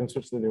 Otherwise, I can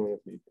switch to the new one if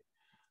need be.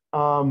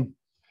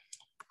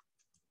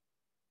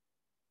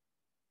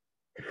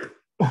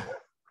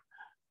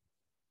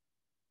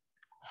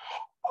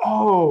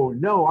 Oh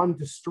no, I'm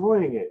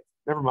destroying it.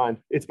 Never mind.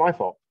 It's my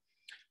fault.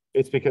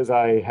 It's because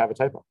I have a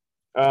typo.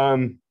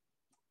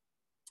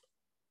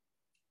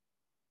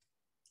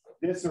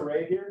 This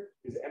array here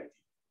is empty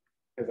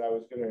because I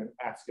was going to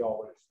ask y'all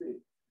what it's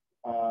be.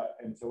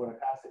 And so when I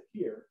pass it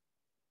here,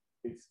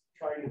 it's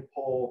trying to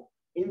pull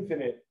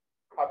infinite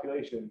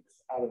populations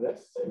out of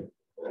this. And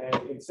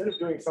instead of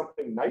doing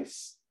something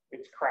nice,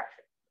 it's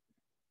crashing.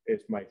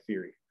 It's my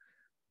theory.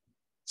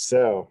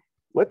 So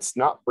let's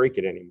not break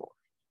it anymore.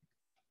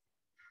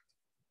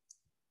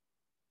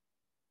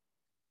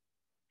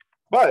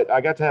 But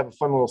I got to have a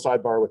fun little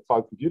sidebar with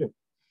cloud computing.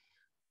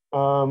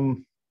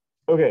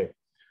 Okay,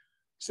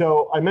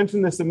 so I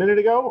mentioned this a minute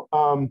ago.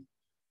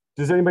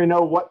 Does anybody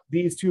know what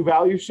these two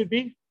values should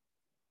be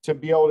to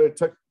be able to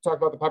talk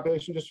about the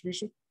population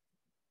distribution?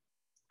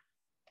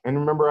 And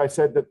remember, I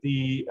said that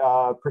the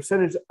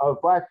percentage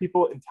of Black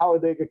people in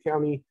Talladega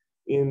County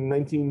in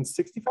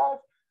 1965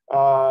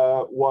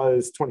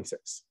 was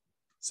 26.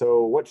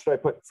 So what should I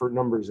put for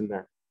numbers in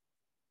there?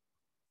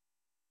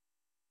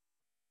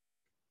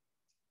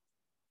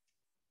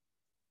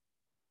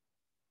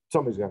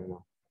 Somebody's got to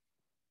know.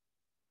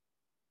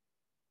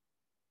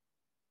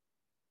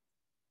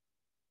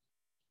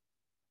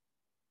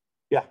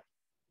 Yeah.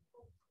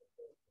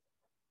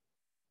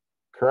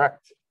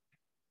 Correct.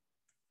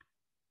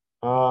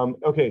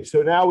 Okay,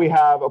 so now we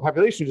have a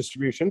population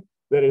distribution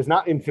that is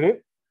not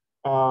infinite.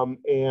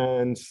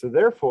 And so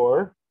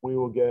therefore, we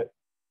will get,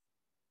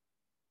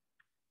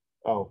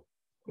 oh,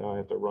 now I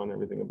have to run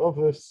everything above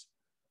this.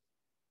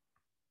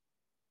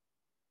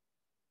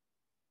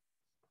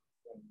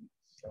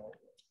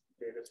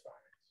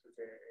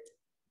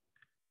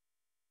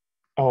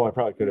 Oh, I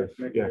probably could have.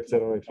 Yeah, because I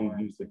don't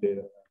actually use the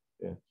data.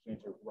 Yeah.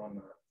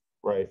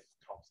 Right.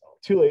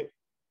 Too late.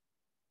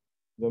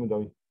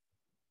 Dummy.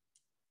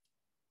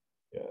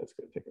 Yeah, it's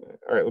going to take a minute.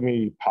 All right, let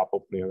me pop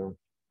open the other one.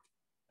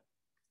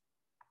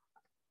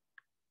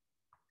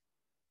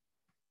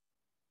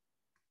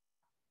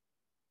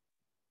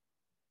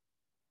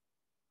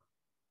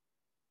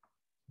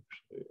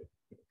 Actually,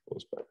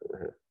 close back over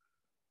here.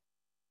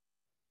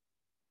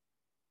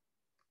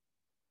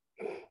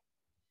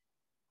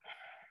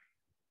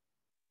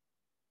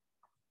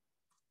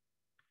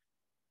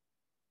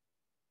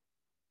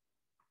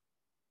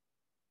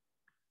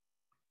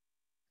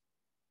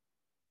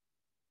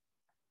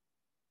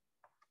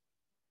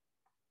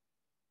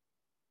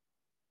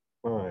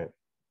 All right.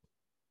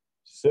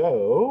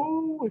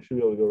 So we should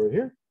be able to go right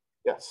here.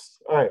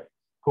 Yes. All right.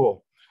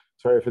 Cool.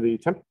 Sorry for the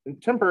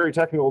temporary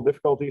technical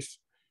difficulties.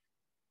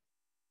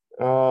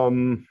 All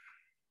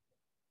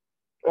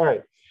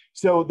right.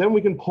 So then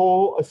we can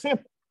pull a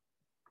sample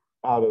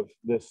out of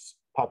this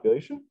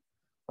population.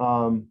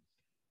 And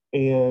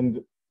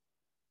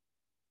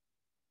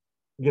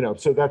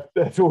so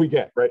that's what we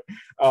get, right?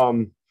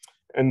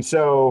 And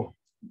so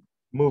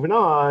moving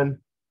on.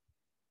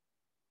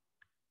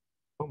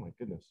 Oh my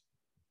goodness.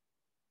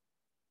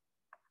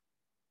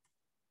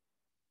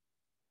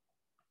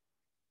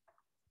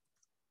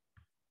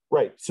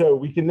 Right, so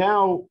we can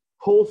now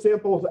pull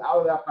samples out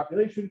of that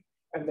population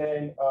and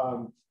then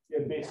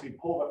basically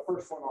pull the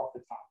first one off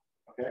the top,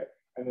 okay?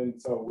 And then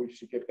so we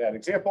should get that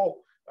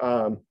example.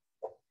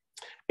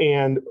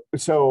 And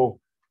so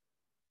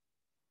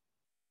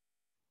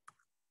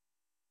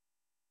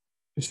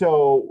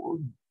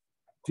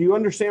do you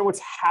understand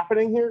what's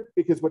happening here?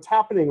 Because what's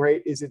happening,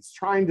 right, is it's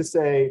trying to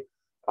say,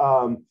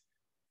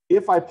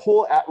 if I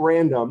pull at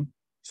random,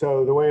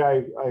 so the way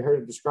I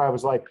heard it described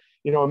was like,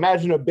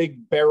 imagine a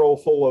big barrel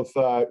full of,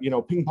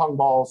 ping pong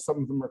balls.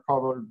 Some of them are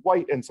colored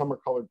white and some are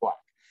colored black.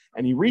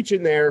 And you reach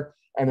in there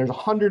and there's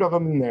 100 of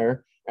them in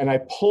there and I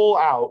pull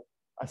out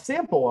a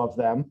sample of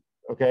them,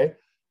 okay?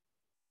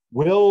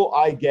 Will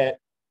I get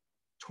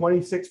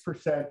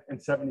 26% and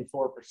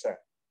 74%,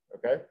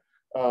 okay?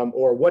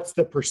 Or what's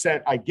the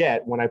percent I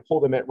get when I pull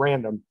them at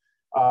random.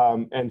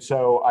 And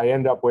so I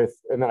end up with,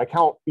 and then I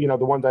count, the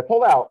ones I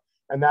pulled out,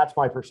 and that's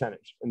my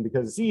percentage. And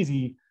because it's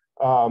easy,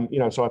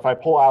 so if I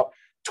pull out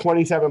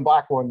 27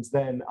 black ones,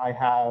 then I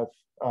have,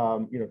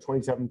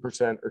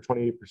 27% or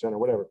 28% or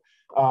whatever,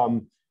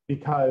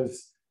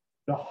 because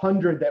the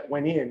 100 that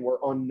went in were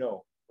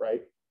unknown,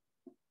 right?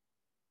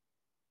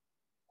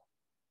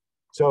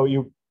 So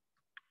you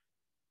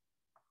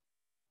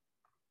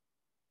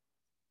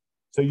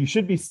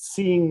should be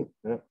seeing,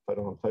 if I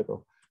don't have a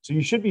typo, so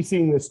you should be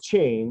seeing this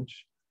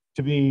change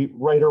to be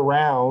right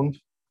around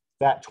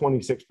that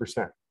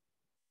 26%,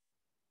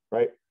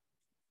 right?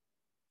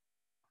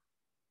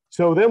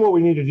 So then what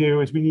we need to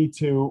do is we need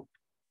to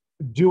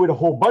do it a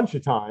whole bunch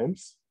of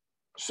times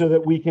so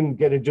that we can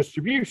get a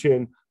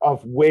distribution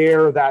of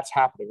where that's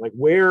happening. Like,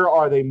 where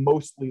are they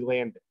mostly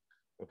landing,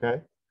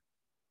 okay?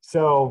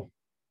 So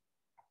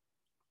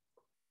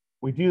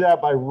we do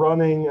that by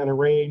running an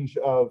range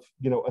of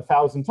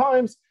 1,000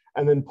 times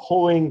and then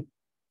pulling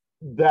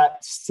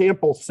that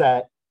sample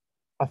set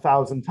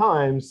 1,000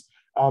 times,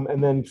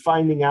 and then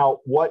finding out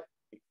what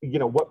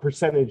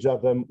percentage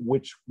of them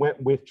which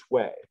went which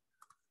way.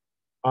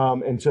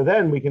 And so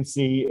then we can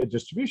see a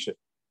distribution,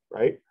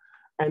 right?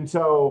 And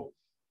so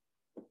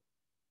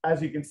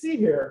as you can see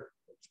here,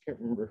 I can't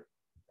remember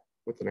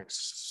what the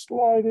next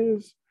slide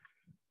is.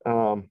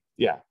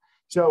 Yeah,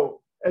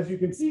 so as you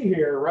can see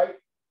here, right?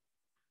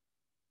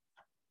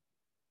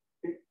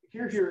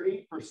 Here's your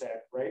 8%,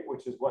 right?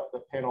 Which is what the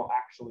panel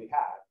actually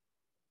had.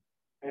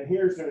 And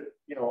here's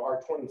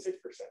our 26%.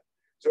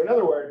 So in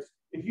other words,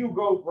 if you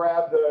go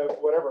grab the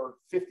whatever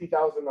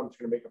 50,000, I'm just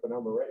going to make up a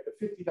number, right? The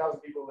 50,000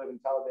 people who live in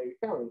Talladega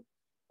County,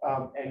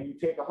 and you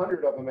take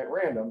 100 of them at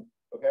random,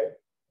 okay?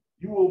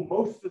 You will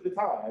most of the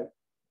time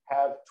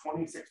have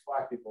 26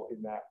 black people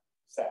in that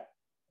set,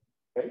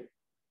 okay?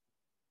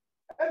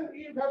 And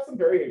you have some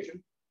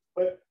variation,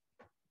 but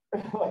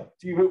like,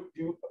 you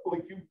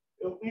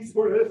at least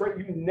according to this, right?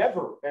 You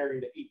never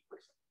vary to 8%.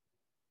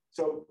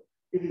 So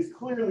it is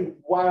clearly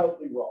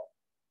wildly wrong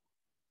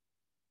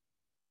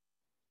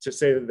to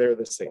say that they're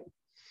the same.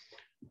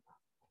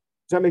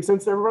 Does that make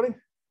sense to everybody?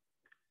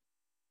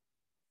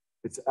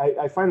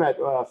 I find that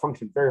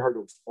function very hard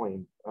to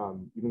explain,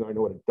 even though I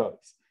know what it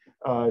does.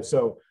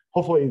 So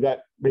hopefully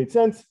that made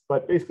sense,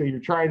 but basically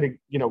you're trying to,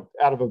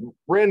 out of a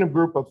random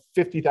group of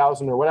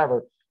 50,000 or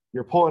whatever,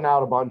 you're pulling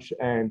out a bunch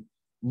and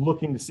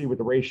looking to see what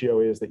the ratio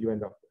is that you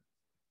end up with.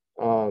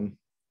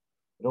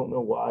 I don't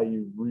know why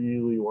you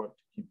really want to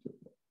keep doing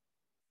that.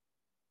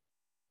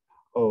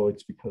 Oh,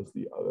 it's because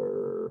the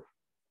other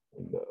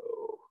window.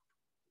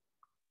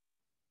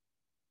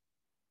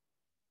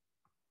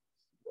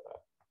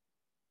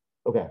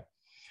 Okay.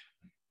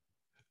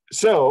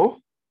 So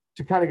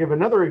to kind of give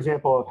another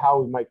example of how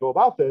we might go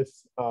about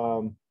this,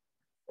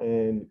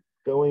 and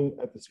going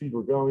at the speed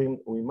we're going,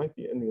 we might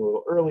be ending a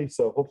little early,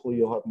 so hopefully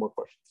you'll have more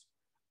questions.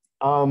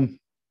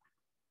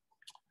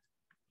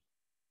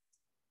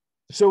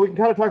 So we can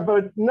kind of talk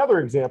about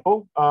another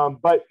example,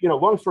 but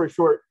long story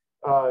short,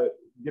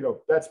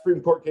 that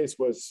Supreme Court case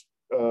was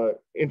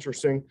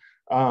interesting.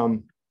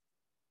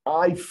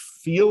 I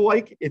feel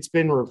like it's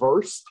been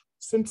reversed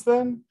since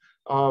then,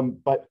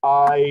 but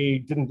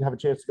I didn't have a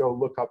chance to go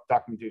look up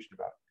documentation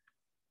about it.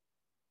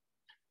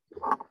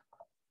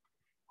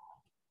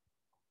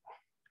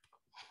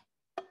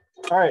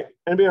 All right,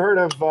 anybody heard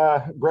of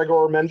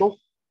Gregor Mendel?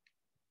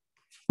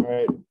 All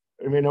right,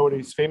 anybody know what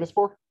he's famous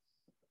for?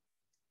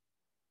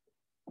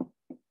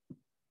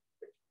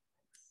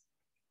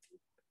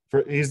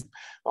 He's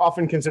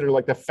often considered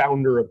like the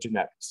founder of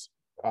genetics.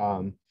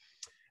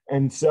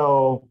 And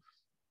so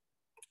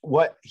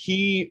what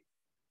he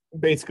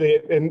basically,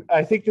 and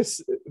I think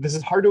this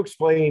is hard to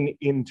explain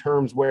in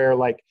terms where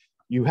like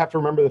you have to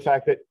remember the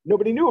fact that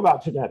nobody knew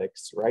about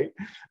genetics, right?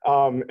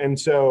 And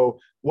so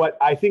what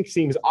I think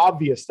seems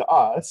obvious to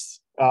us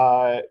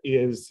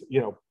is,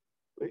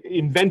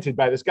 invented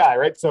by this guy,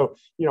 right? So,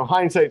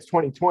 hindsight's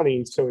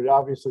 2020, so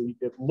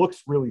it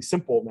looks really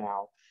simple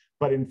now,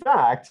 but in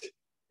fact,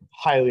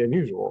 highly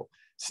unusual.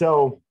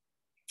 So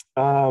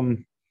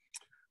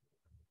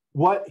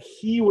what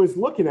he was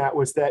looking at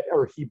was that,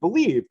 or he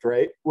believed,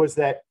 right, was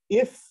that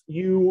if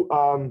you,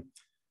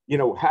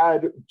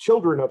 had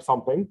children of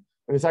something,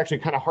 and this actually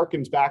kind of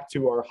harkens back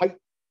to our height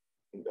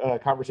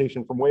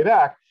conversation from way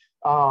back,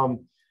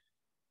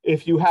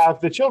 if you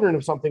have the children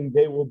of something,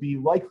 they will be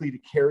likely to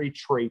carry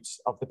traits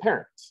of the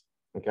parents,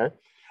 okay?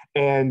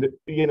 And,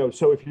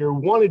 so if you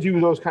want to do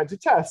those kinds of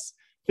tests,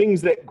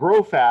 things that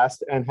grow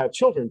fast and have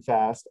children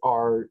fast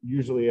are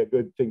usually a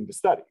good thing to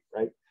study,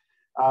 right?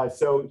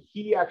 So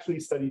he actually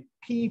studied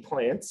pea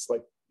plants,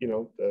 like,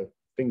 the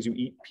things you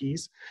eat,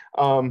 peas.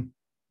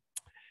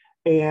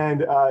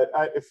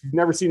 If you've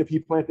never seen a pea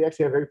plant, they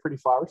actually have very pretty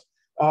flowers.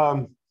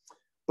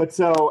 But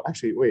so,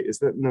 actually, wait, is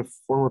that in a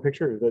former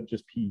picture or is that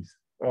just peas?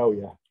 Oh,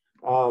 yeah.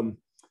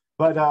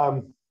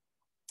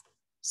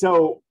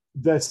 So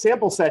the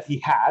sample set he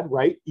had,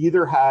 right,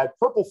 either had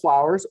purple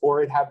flowers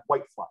or it had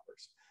white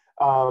flowers.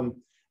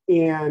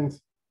 And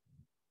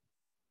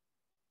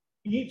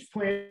each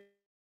plant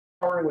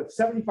flowering with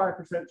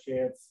 75%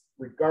 chance,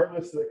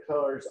 regardless of the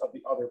colors of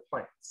the other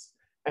plants.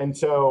 And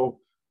so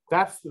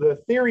that's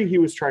the theory he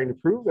was trying to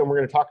prove. And we're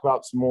going to talk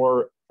about some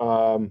more,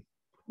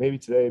 maybe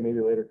today,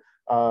 maybe later,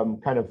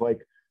 kind of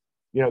like,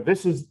 you know,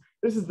 this is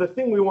the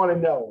thing we want to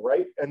know,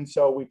 right? And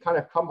so we kind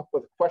of come up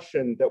with a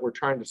question that we're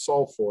trying to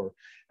solve for.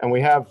 And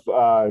we have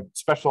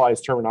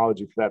specialized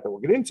terminology for that we'll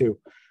get into.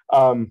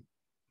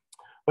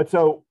 But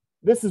so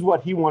this is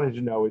what he wanted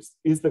to know is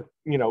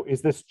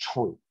this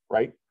true,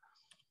 right?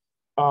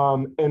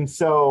 And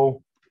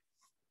so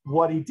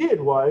what he did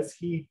was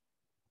he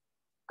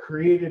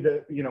created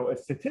a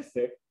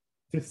statistic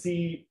to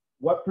see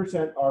what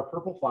percent are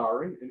purple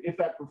flowering. And if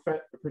that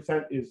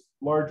percent is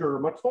larger or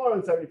much smaller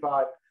than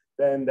 75,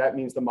 then that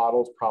means the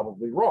model is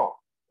probably wrong,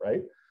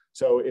 right?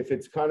 So if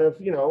it's kind of,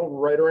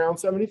 right around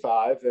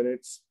 75, then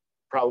it's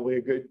probably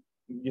a good,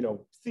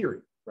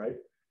 theory, right?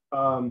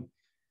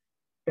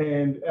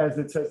 And as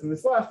it says in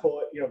this last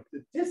bullet,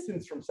 the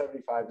distance from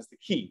 75 is the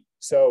key.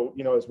 So,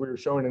 as we were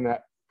showing in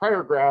that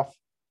prior graph,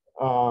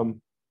 oh,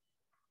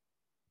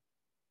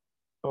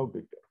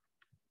 good.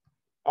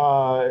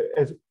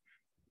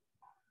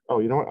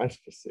 You know what? I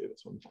should just say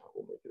this one.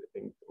 We'll make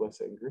it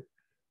less angry.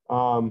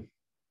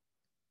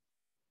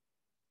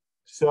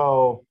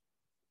 So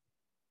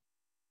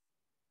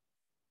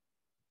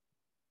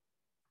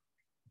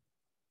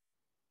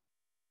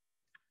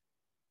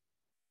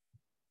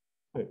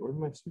wait, where'd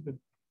my stupid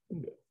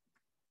thing go?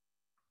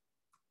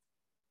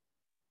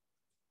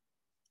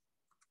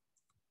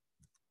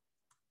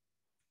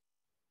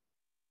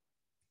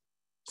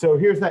 So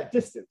here's that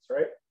distance,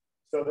 right?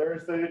 So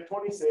there's the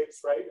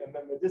 26, right? And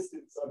then the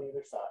distance on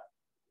either side.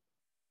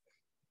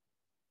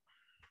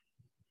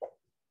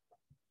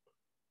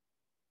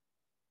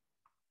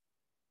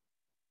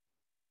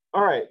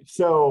 All right,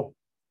 so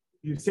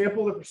you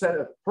sample the percent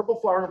of purple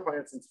flowering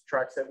plants and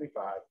subtract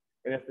 75.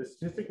 And if the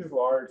statistic is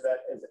large,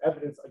 that is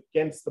evidence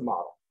against the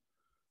model.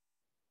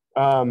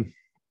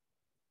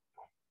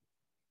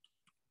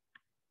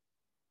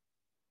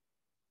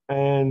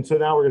 And so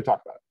now we're going to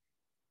talk about it.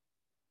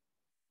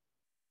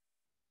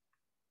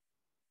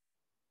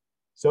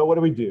 So what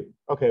do we do?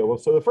 Okay, well,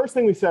 so the first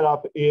thing we set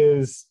up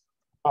is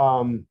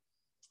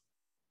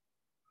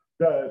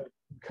the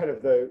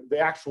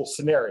actual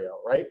scenario,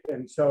 right?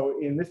 And so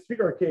in this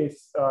particular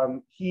case,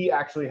 he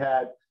actually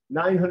had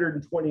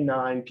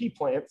 929 pea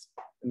plants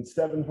and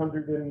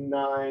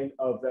 709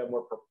 of them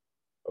were purple,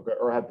 okay,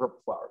 or had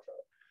purple flowers.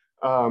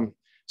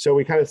 So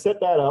we kind of set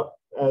that up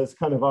as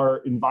kind of our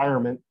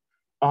environment.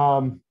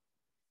 And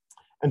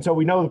so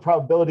we know the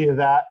probability of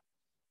that.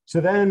 So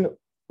then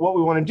what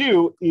we want to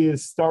do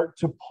is start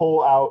to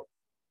pull out.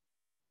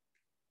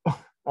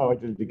 Oh, I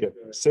did it again.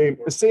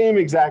 Same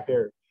exact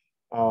error.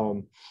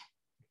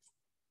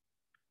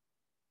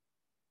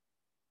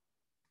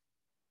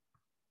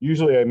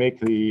 Usually I make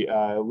the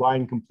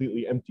line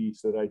completely empty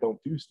so that I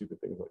don't do stupid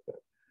things like that.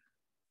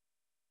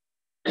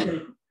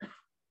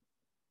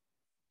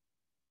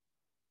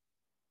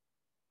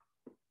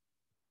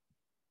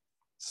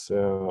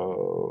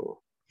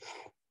 So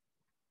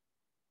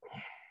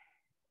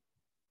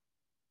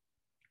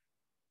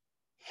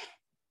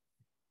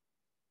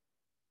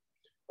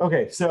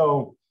okay,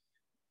 so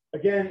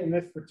again, in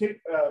this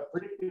particular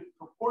predicted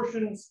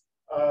proportions,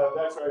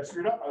 that's where I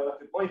screwed up. I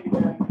left it blank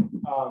again,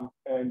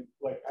 and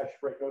like I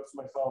should write notes to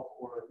myself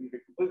or leave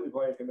it completely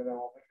blank, and then I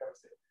won't make that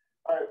mistake.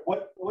 All right,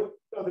 what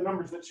are the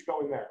numbers that should go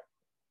in there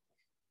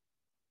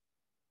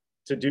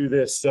to do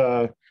this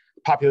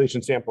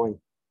population sampling?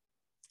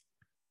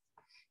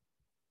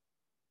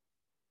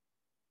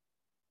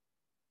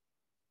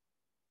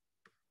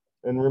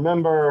 And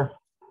remember,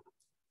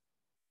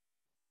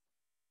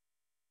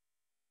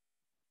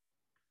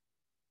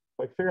 if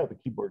I figure out the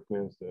keyboard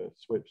commands to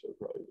switch, that's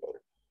probably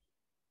better.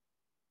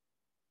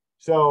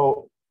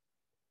 So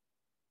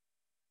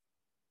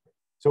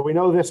we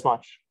know this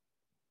much.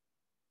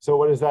 So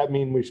what does that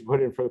mean we should put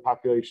in for the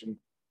population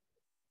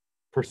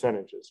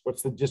percentages?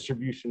 What's the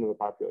distribution of the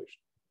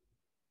population?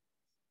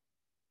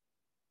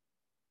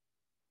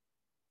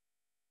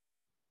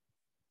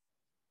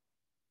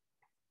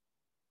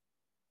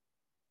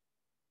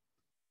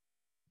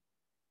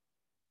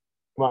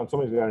 Come on,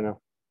 somebody's got to know.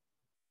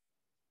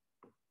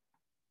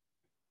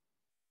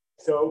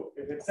 So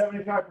if it's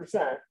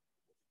 75%,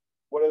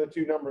 what are the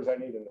two numbers I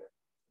need in there?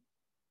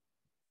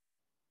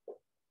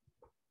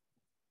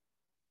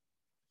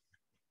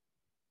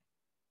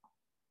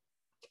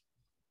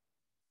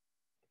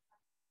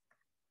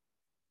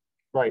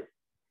 Right.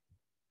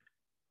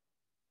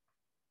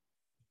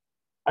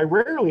 I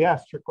rarely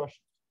ask trick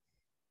questions.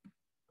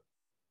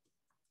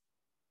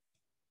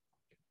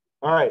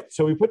 All right,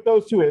 so we put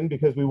those two in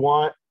because we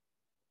want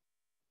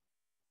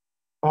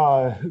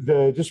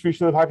the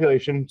distribution of the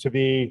population to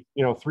be,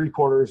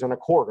 3/4 and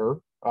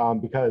 1/4,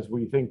 because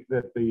we think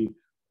that the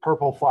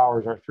purple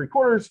flowers are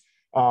 3/4.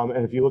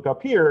 And if you look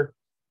up here,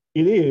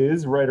 it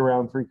is right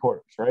around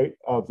 3/4, right,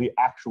 of the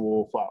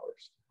actual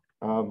flowers.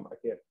 I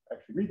can't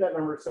actually read that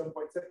number,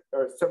 7.6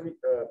 or 70.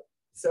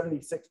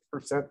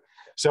 76%.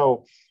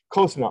 So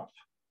close enough.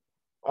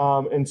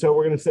 And so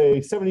we're going to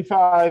say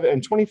 75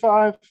 and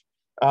 25.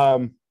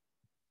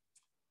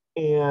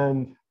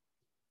 And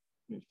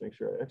just make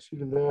sure I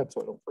executed that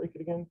so I don't break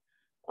it again.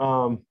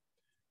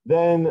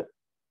 Then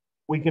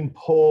we can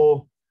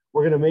pull,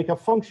 we're going to make a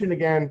function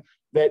again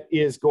that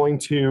is going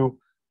to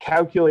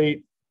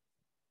calculate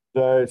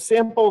the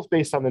samples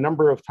based on the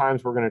number of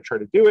times we're going to try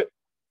to do it.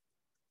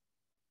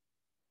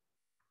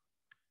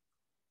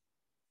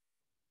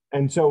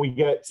 And so we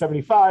get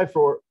 75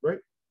 for, right?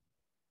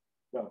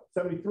 No,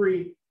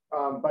 73.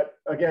 But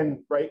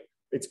again, right,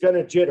 it's going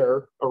to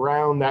jitter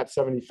around that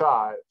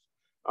 75.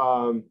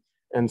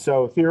 And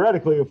so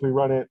theoretically, if we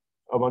run it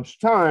a bunch of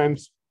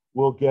times,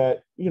 we'll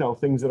get, you know,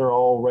 things that are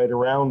all right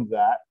around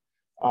that.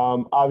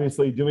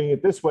 Obviously, doing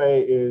it this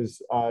way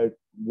is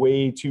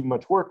way too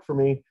much work for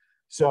me.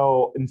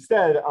 So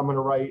instead, I'm going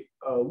to write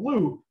a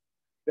loop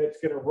that's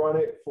going to run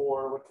it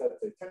for, what's that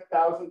say,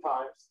 10,000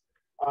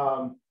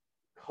 times,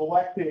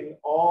 collecting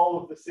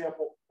all of the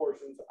sample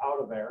portions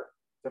out of there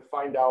to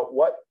find out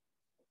what,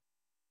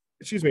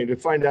 to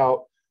find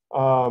out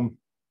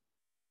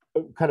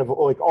kind of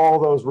like all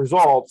those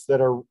results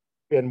that are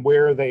and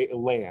where they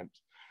land.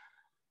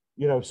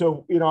 You know,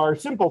 so in our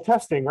simple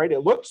testing, right,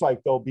 it looks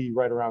like they'll be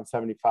right around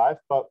 75,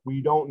 but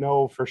we don't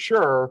know for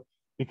sure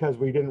because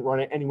we didn't run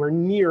it anywhere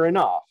near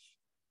enough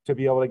to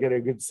be able to get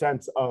a good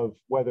sense of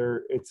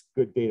whether it's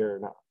good data or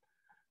not.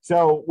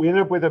 So we end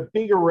up with a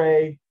big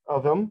array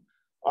of them.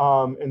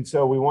 And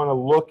so we want to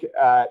look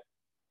at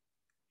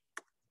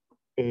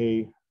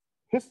a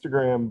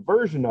histogram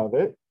version of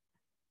it.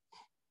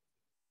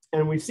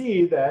 And we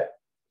see that,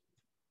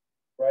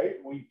 right,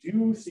 we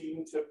do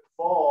seem to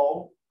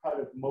fall kind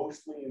of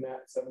mostly in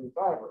that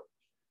 75 range.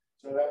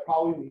 So that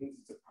probably means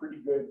it's a pretty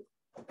good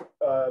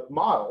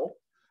model.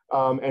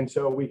 And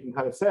so we can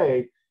kind of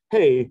say,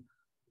 hey,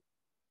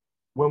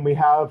 when we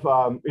have,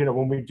 you know,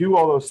 when we do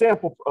all those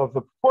sample of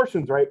the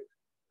proportions, right,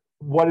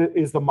 what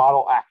is the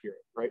model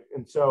accurate, right?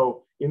 And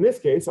so in this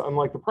case,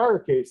 unlike the prior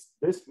case,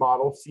 this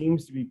model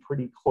seems to be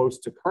pretty close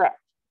to correct.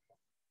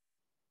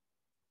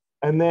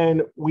 And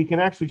then we can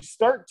actually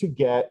start to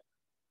get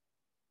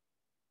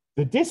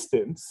the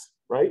distance,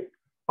 right,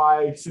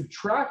 by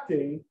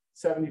subtracting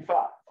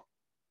 75,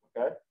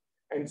 okay?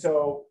 And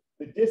so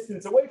the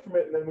distance away from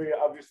it, and then we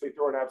obviously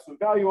throw an absolute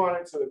value on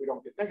it so that we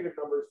don't get negative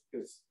numbers,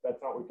 because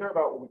that's not what we care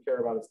about. What we care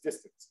about is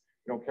distance.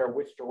 We don't care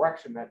which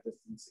direction that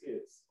distance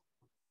is.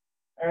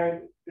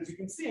 And as you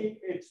can see,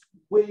 it's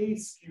way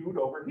skewed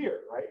over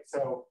here, right?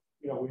 So,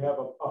 you know, we have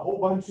a whole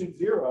bunch in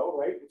 0,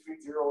 right,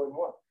 between 0 and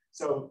 1.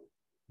 So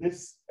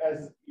this,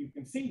 as you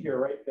can see here,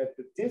 right, that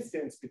the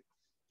distance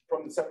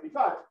from the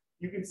 75,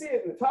 you can see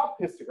it in the top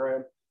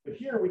histogram, but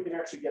here we can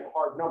actually get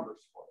hard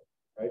numbers for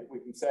it, right? We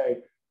can say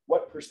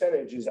what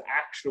percentage is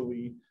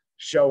actually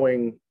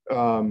showing,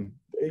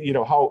 you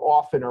know, how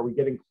often are we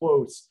getting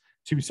close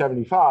to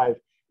 75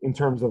 in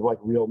terms of like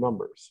real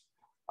numbers.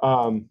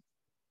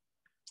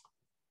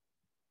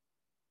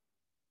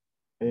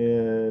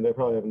 And I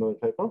probably have another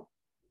typo.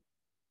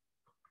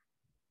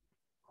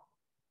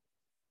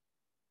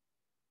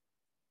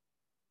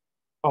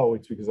 Oh,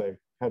 it's because I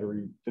had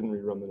to didn't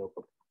rerun the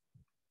notebook.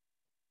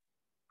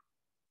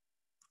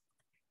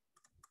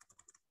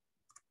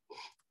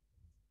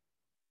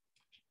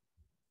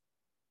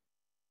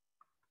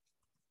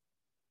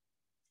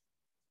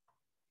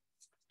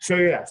 So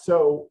yeah,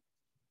 so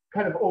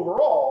kind of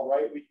overall,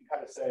 right, we can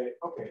kind of say,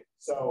 okay,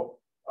 so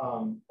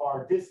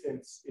our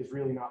distance is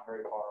really not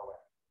very far away.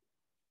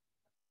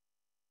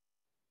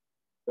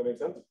 Does that make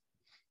sense?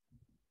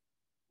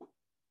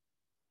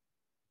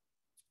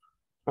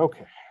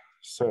 Okay,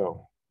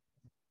 so.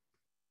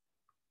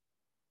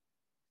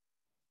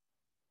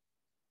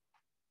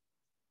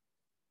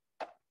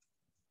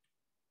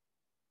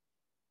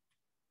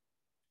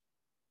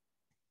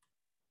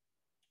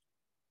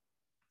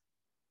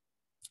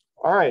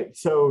 All right,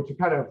 so to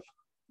kind of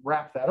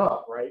wrap that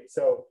up, right?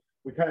 So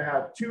we kind of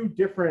have two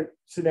different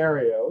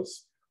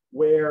scenarios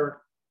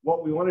where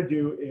what we want to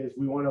do is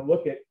we want to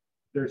look at,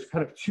 there's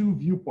kind of two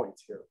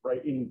viewpoints here,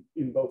 right, in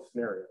both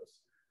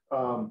scenarios.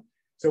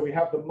 So we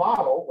have the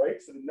model,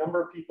 right? So the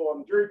number of people on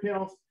the jury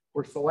panels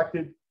were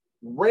selected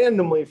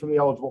randomly from the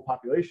eligible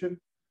population.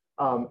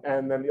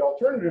 And then the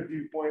alternative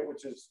viewpoint,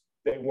 which is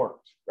they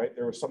weren't, right?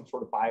 There was some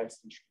sort of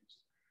bias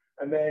introduced.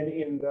 And then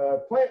in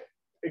the plant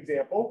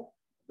example,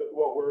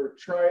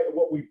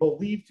 what we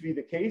believe to be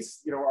the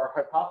case, you know, our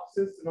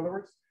hypothesis, in other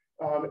words,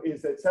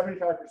 is that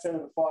 75%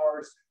 of the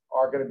flowers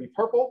are going to be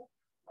purple,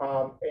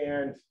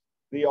 and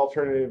the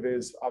alternative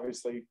is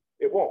obviously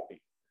it won't be.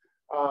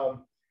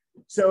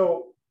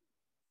 So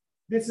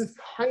this is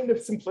kind of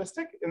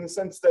simplistic in the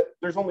sense that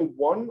there's only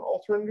one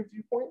alternative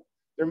viewpoint.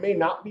 There may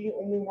not be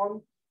only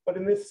one, but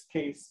in this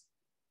case,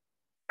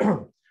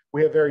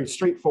 we have very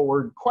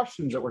straightforward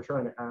questions that we're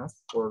trying to ask,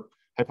 or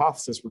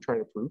hypothesis we're trying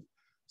to prove.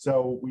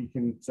 So we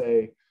can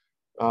say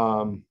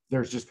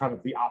there's just kind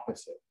of the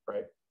opposite,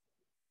 right?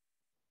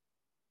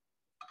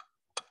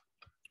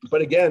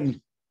 But again,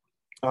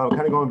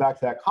 kind of going back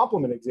to that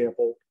complement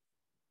example,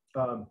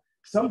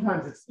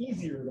 sometimes it's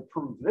easier to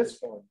prove this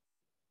one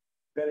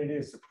than it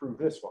is to prove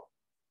this one.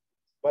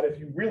 But if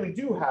you really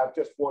do have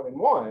just 1 and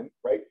 1,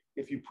 right?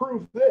 If you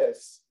prove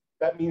this,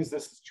 that means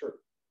this is true. Does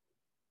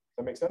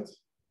that make sense?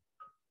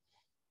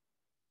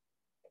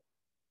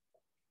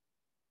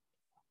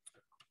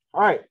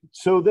 All right,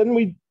 so then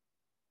we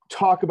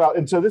talk about,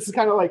 and so this is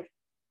kind of like,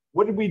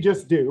 what did we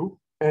just do?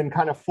 And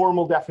kind of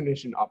formal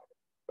definition of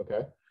it,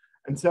 okay?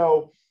 And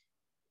so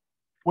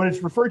what it's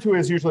referred to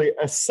as usually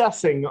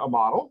assessing a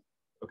model,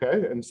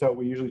 okay? And so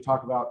we usually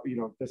talk about,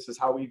 this is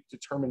how we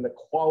determine the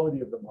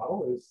quality of the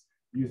model is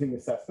using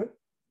assessment.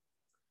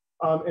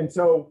 And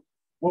so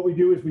what we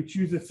do is we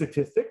choose a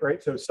statistic,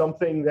 right? So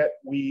something that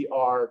we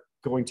are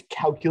going to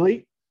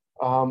calculate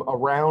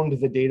around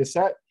the data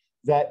set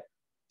that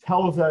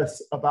tells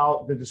us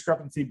about the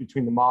discrepancy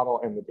between the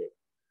model and the data.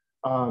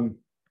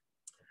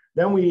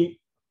 Then we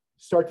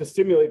start to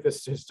simulate the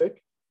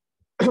statistic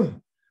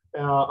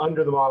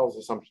under the model's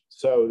assumptions.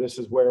 So this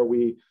is where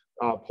we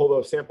pull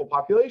those sample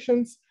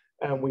populations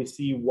and we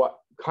see what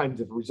kinds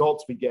of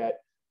results we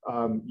get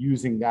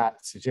using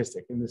that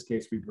statistic. In this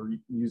case, we're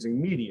using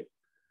median.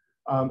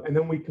 And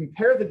then we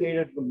compare the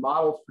data to the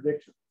model's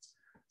predictions.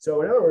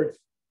 So in other words,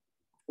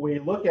 we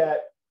look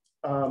at,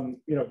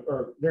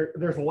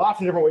 there's lots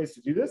of different ways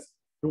to do this.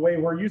 The way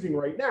we're using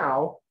right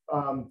now,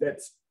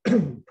 that's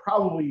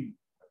probably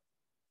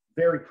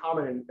very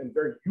common and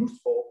very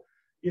useful,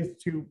 is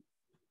to,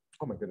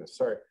 oh my goodness,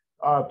 sorry,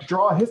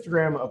 draw a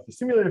histogram of the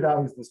simulated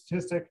values of the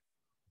statistic,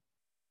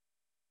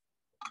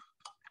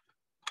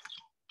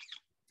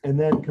 and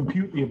then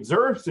compute the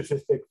observed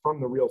statistic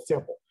from the real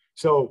sample.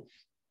 So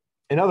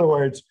in other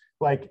words,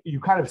 like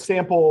you kind of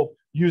sample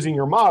using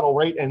your model,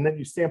 right? And then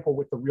you sample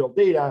with the real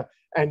data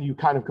and you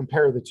kind of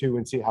compare the two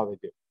and see how they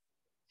do.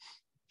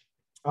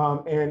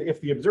 And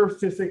if the observed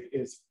statistic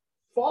is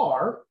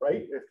far,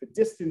 right? If the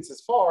distance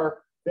is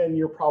far, then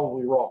you're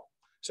probably wrong.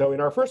 So in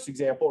our first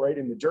example, right,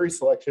 in the jury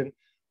selection,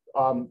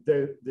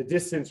 the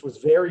distance was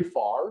very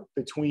far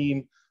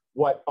between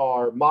what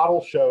our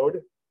model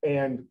showed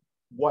and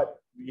what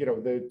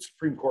the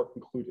Supreme Court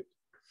concluded.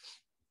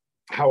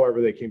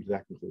 However, they came to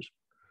that conclusion.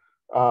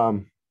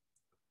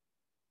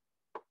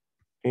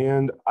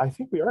 And I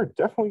think we are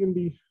definitely going to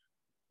be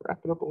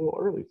wrapping up a little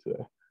early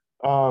today.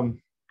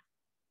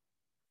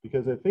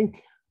 Because I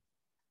think,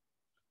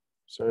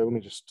 sorry, let me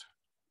just.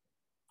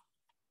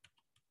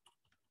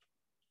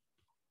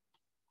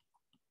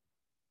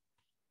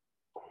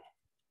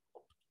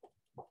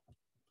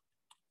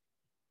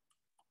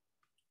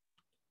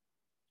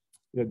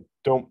 Yeah,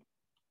 don't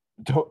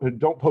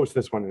post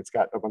this one. It's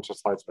got a bunch of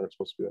slides that are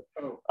supposed to be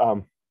there.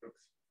 Oh.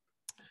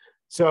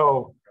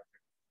 So,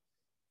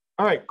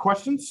 all right,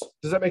 questions?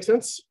 Does that make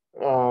sense?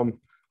 I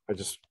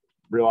just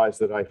realized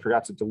that I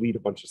forgot to delete a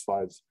bunch of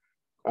slides.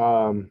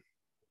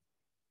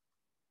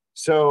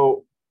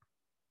 So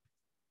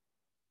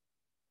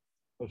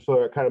I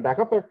kind of back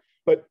up there.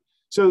 But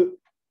so,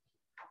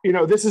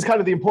 this is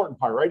kind of the important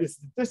part, right?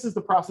 This is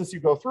the process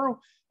you go through.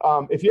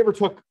 If you ever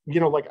took,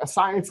 like a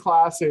science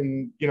class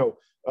in,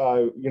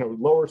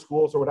 lower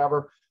schools or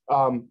whatever,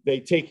 they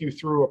take you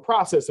through a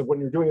process of when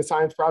you're doing a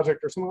science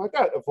project or something like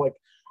that, of like,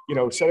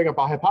 setting up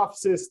a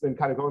hypothesis, then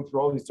kind of going through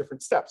all these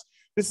different steps.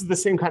 This is the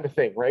same kind of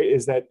thing, right?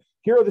 Is that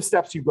here are the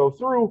steps you go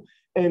through,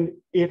 and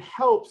it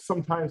helps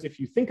sometimes if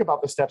you think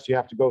about the steps you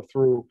have to go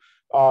through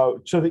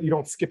so that you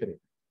don't skip anything,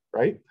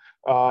 right?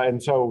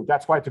 And so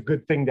that's why it's a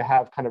good thing to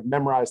have kind of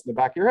memorized in the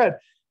back of your head,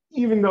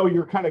 even though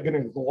you're kind of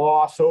going to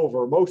gloss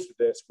over most of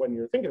this when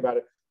you're thinking about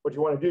it. What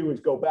you want to do is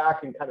go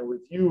back and kind of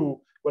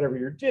review whatever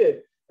you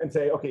did and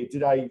say, okay,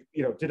 did I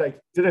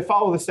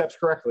follow the steps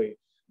correctly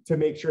to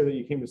make sure that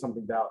you came to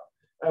something valid?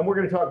 And we're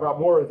going to talk about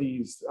more of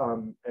these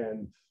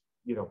and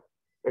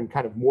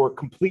kind of more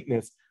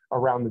completeness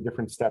around the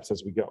different steps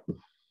as we go.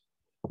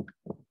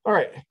 All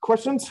right,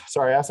 questions?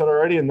 Sorry, I asked that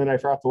already, and then I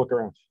forgot to look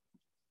around.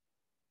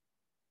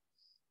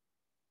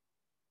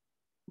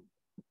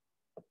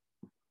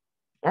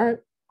 All right,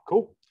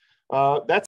 cool. That's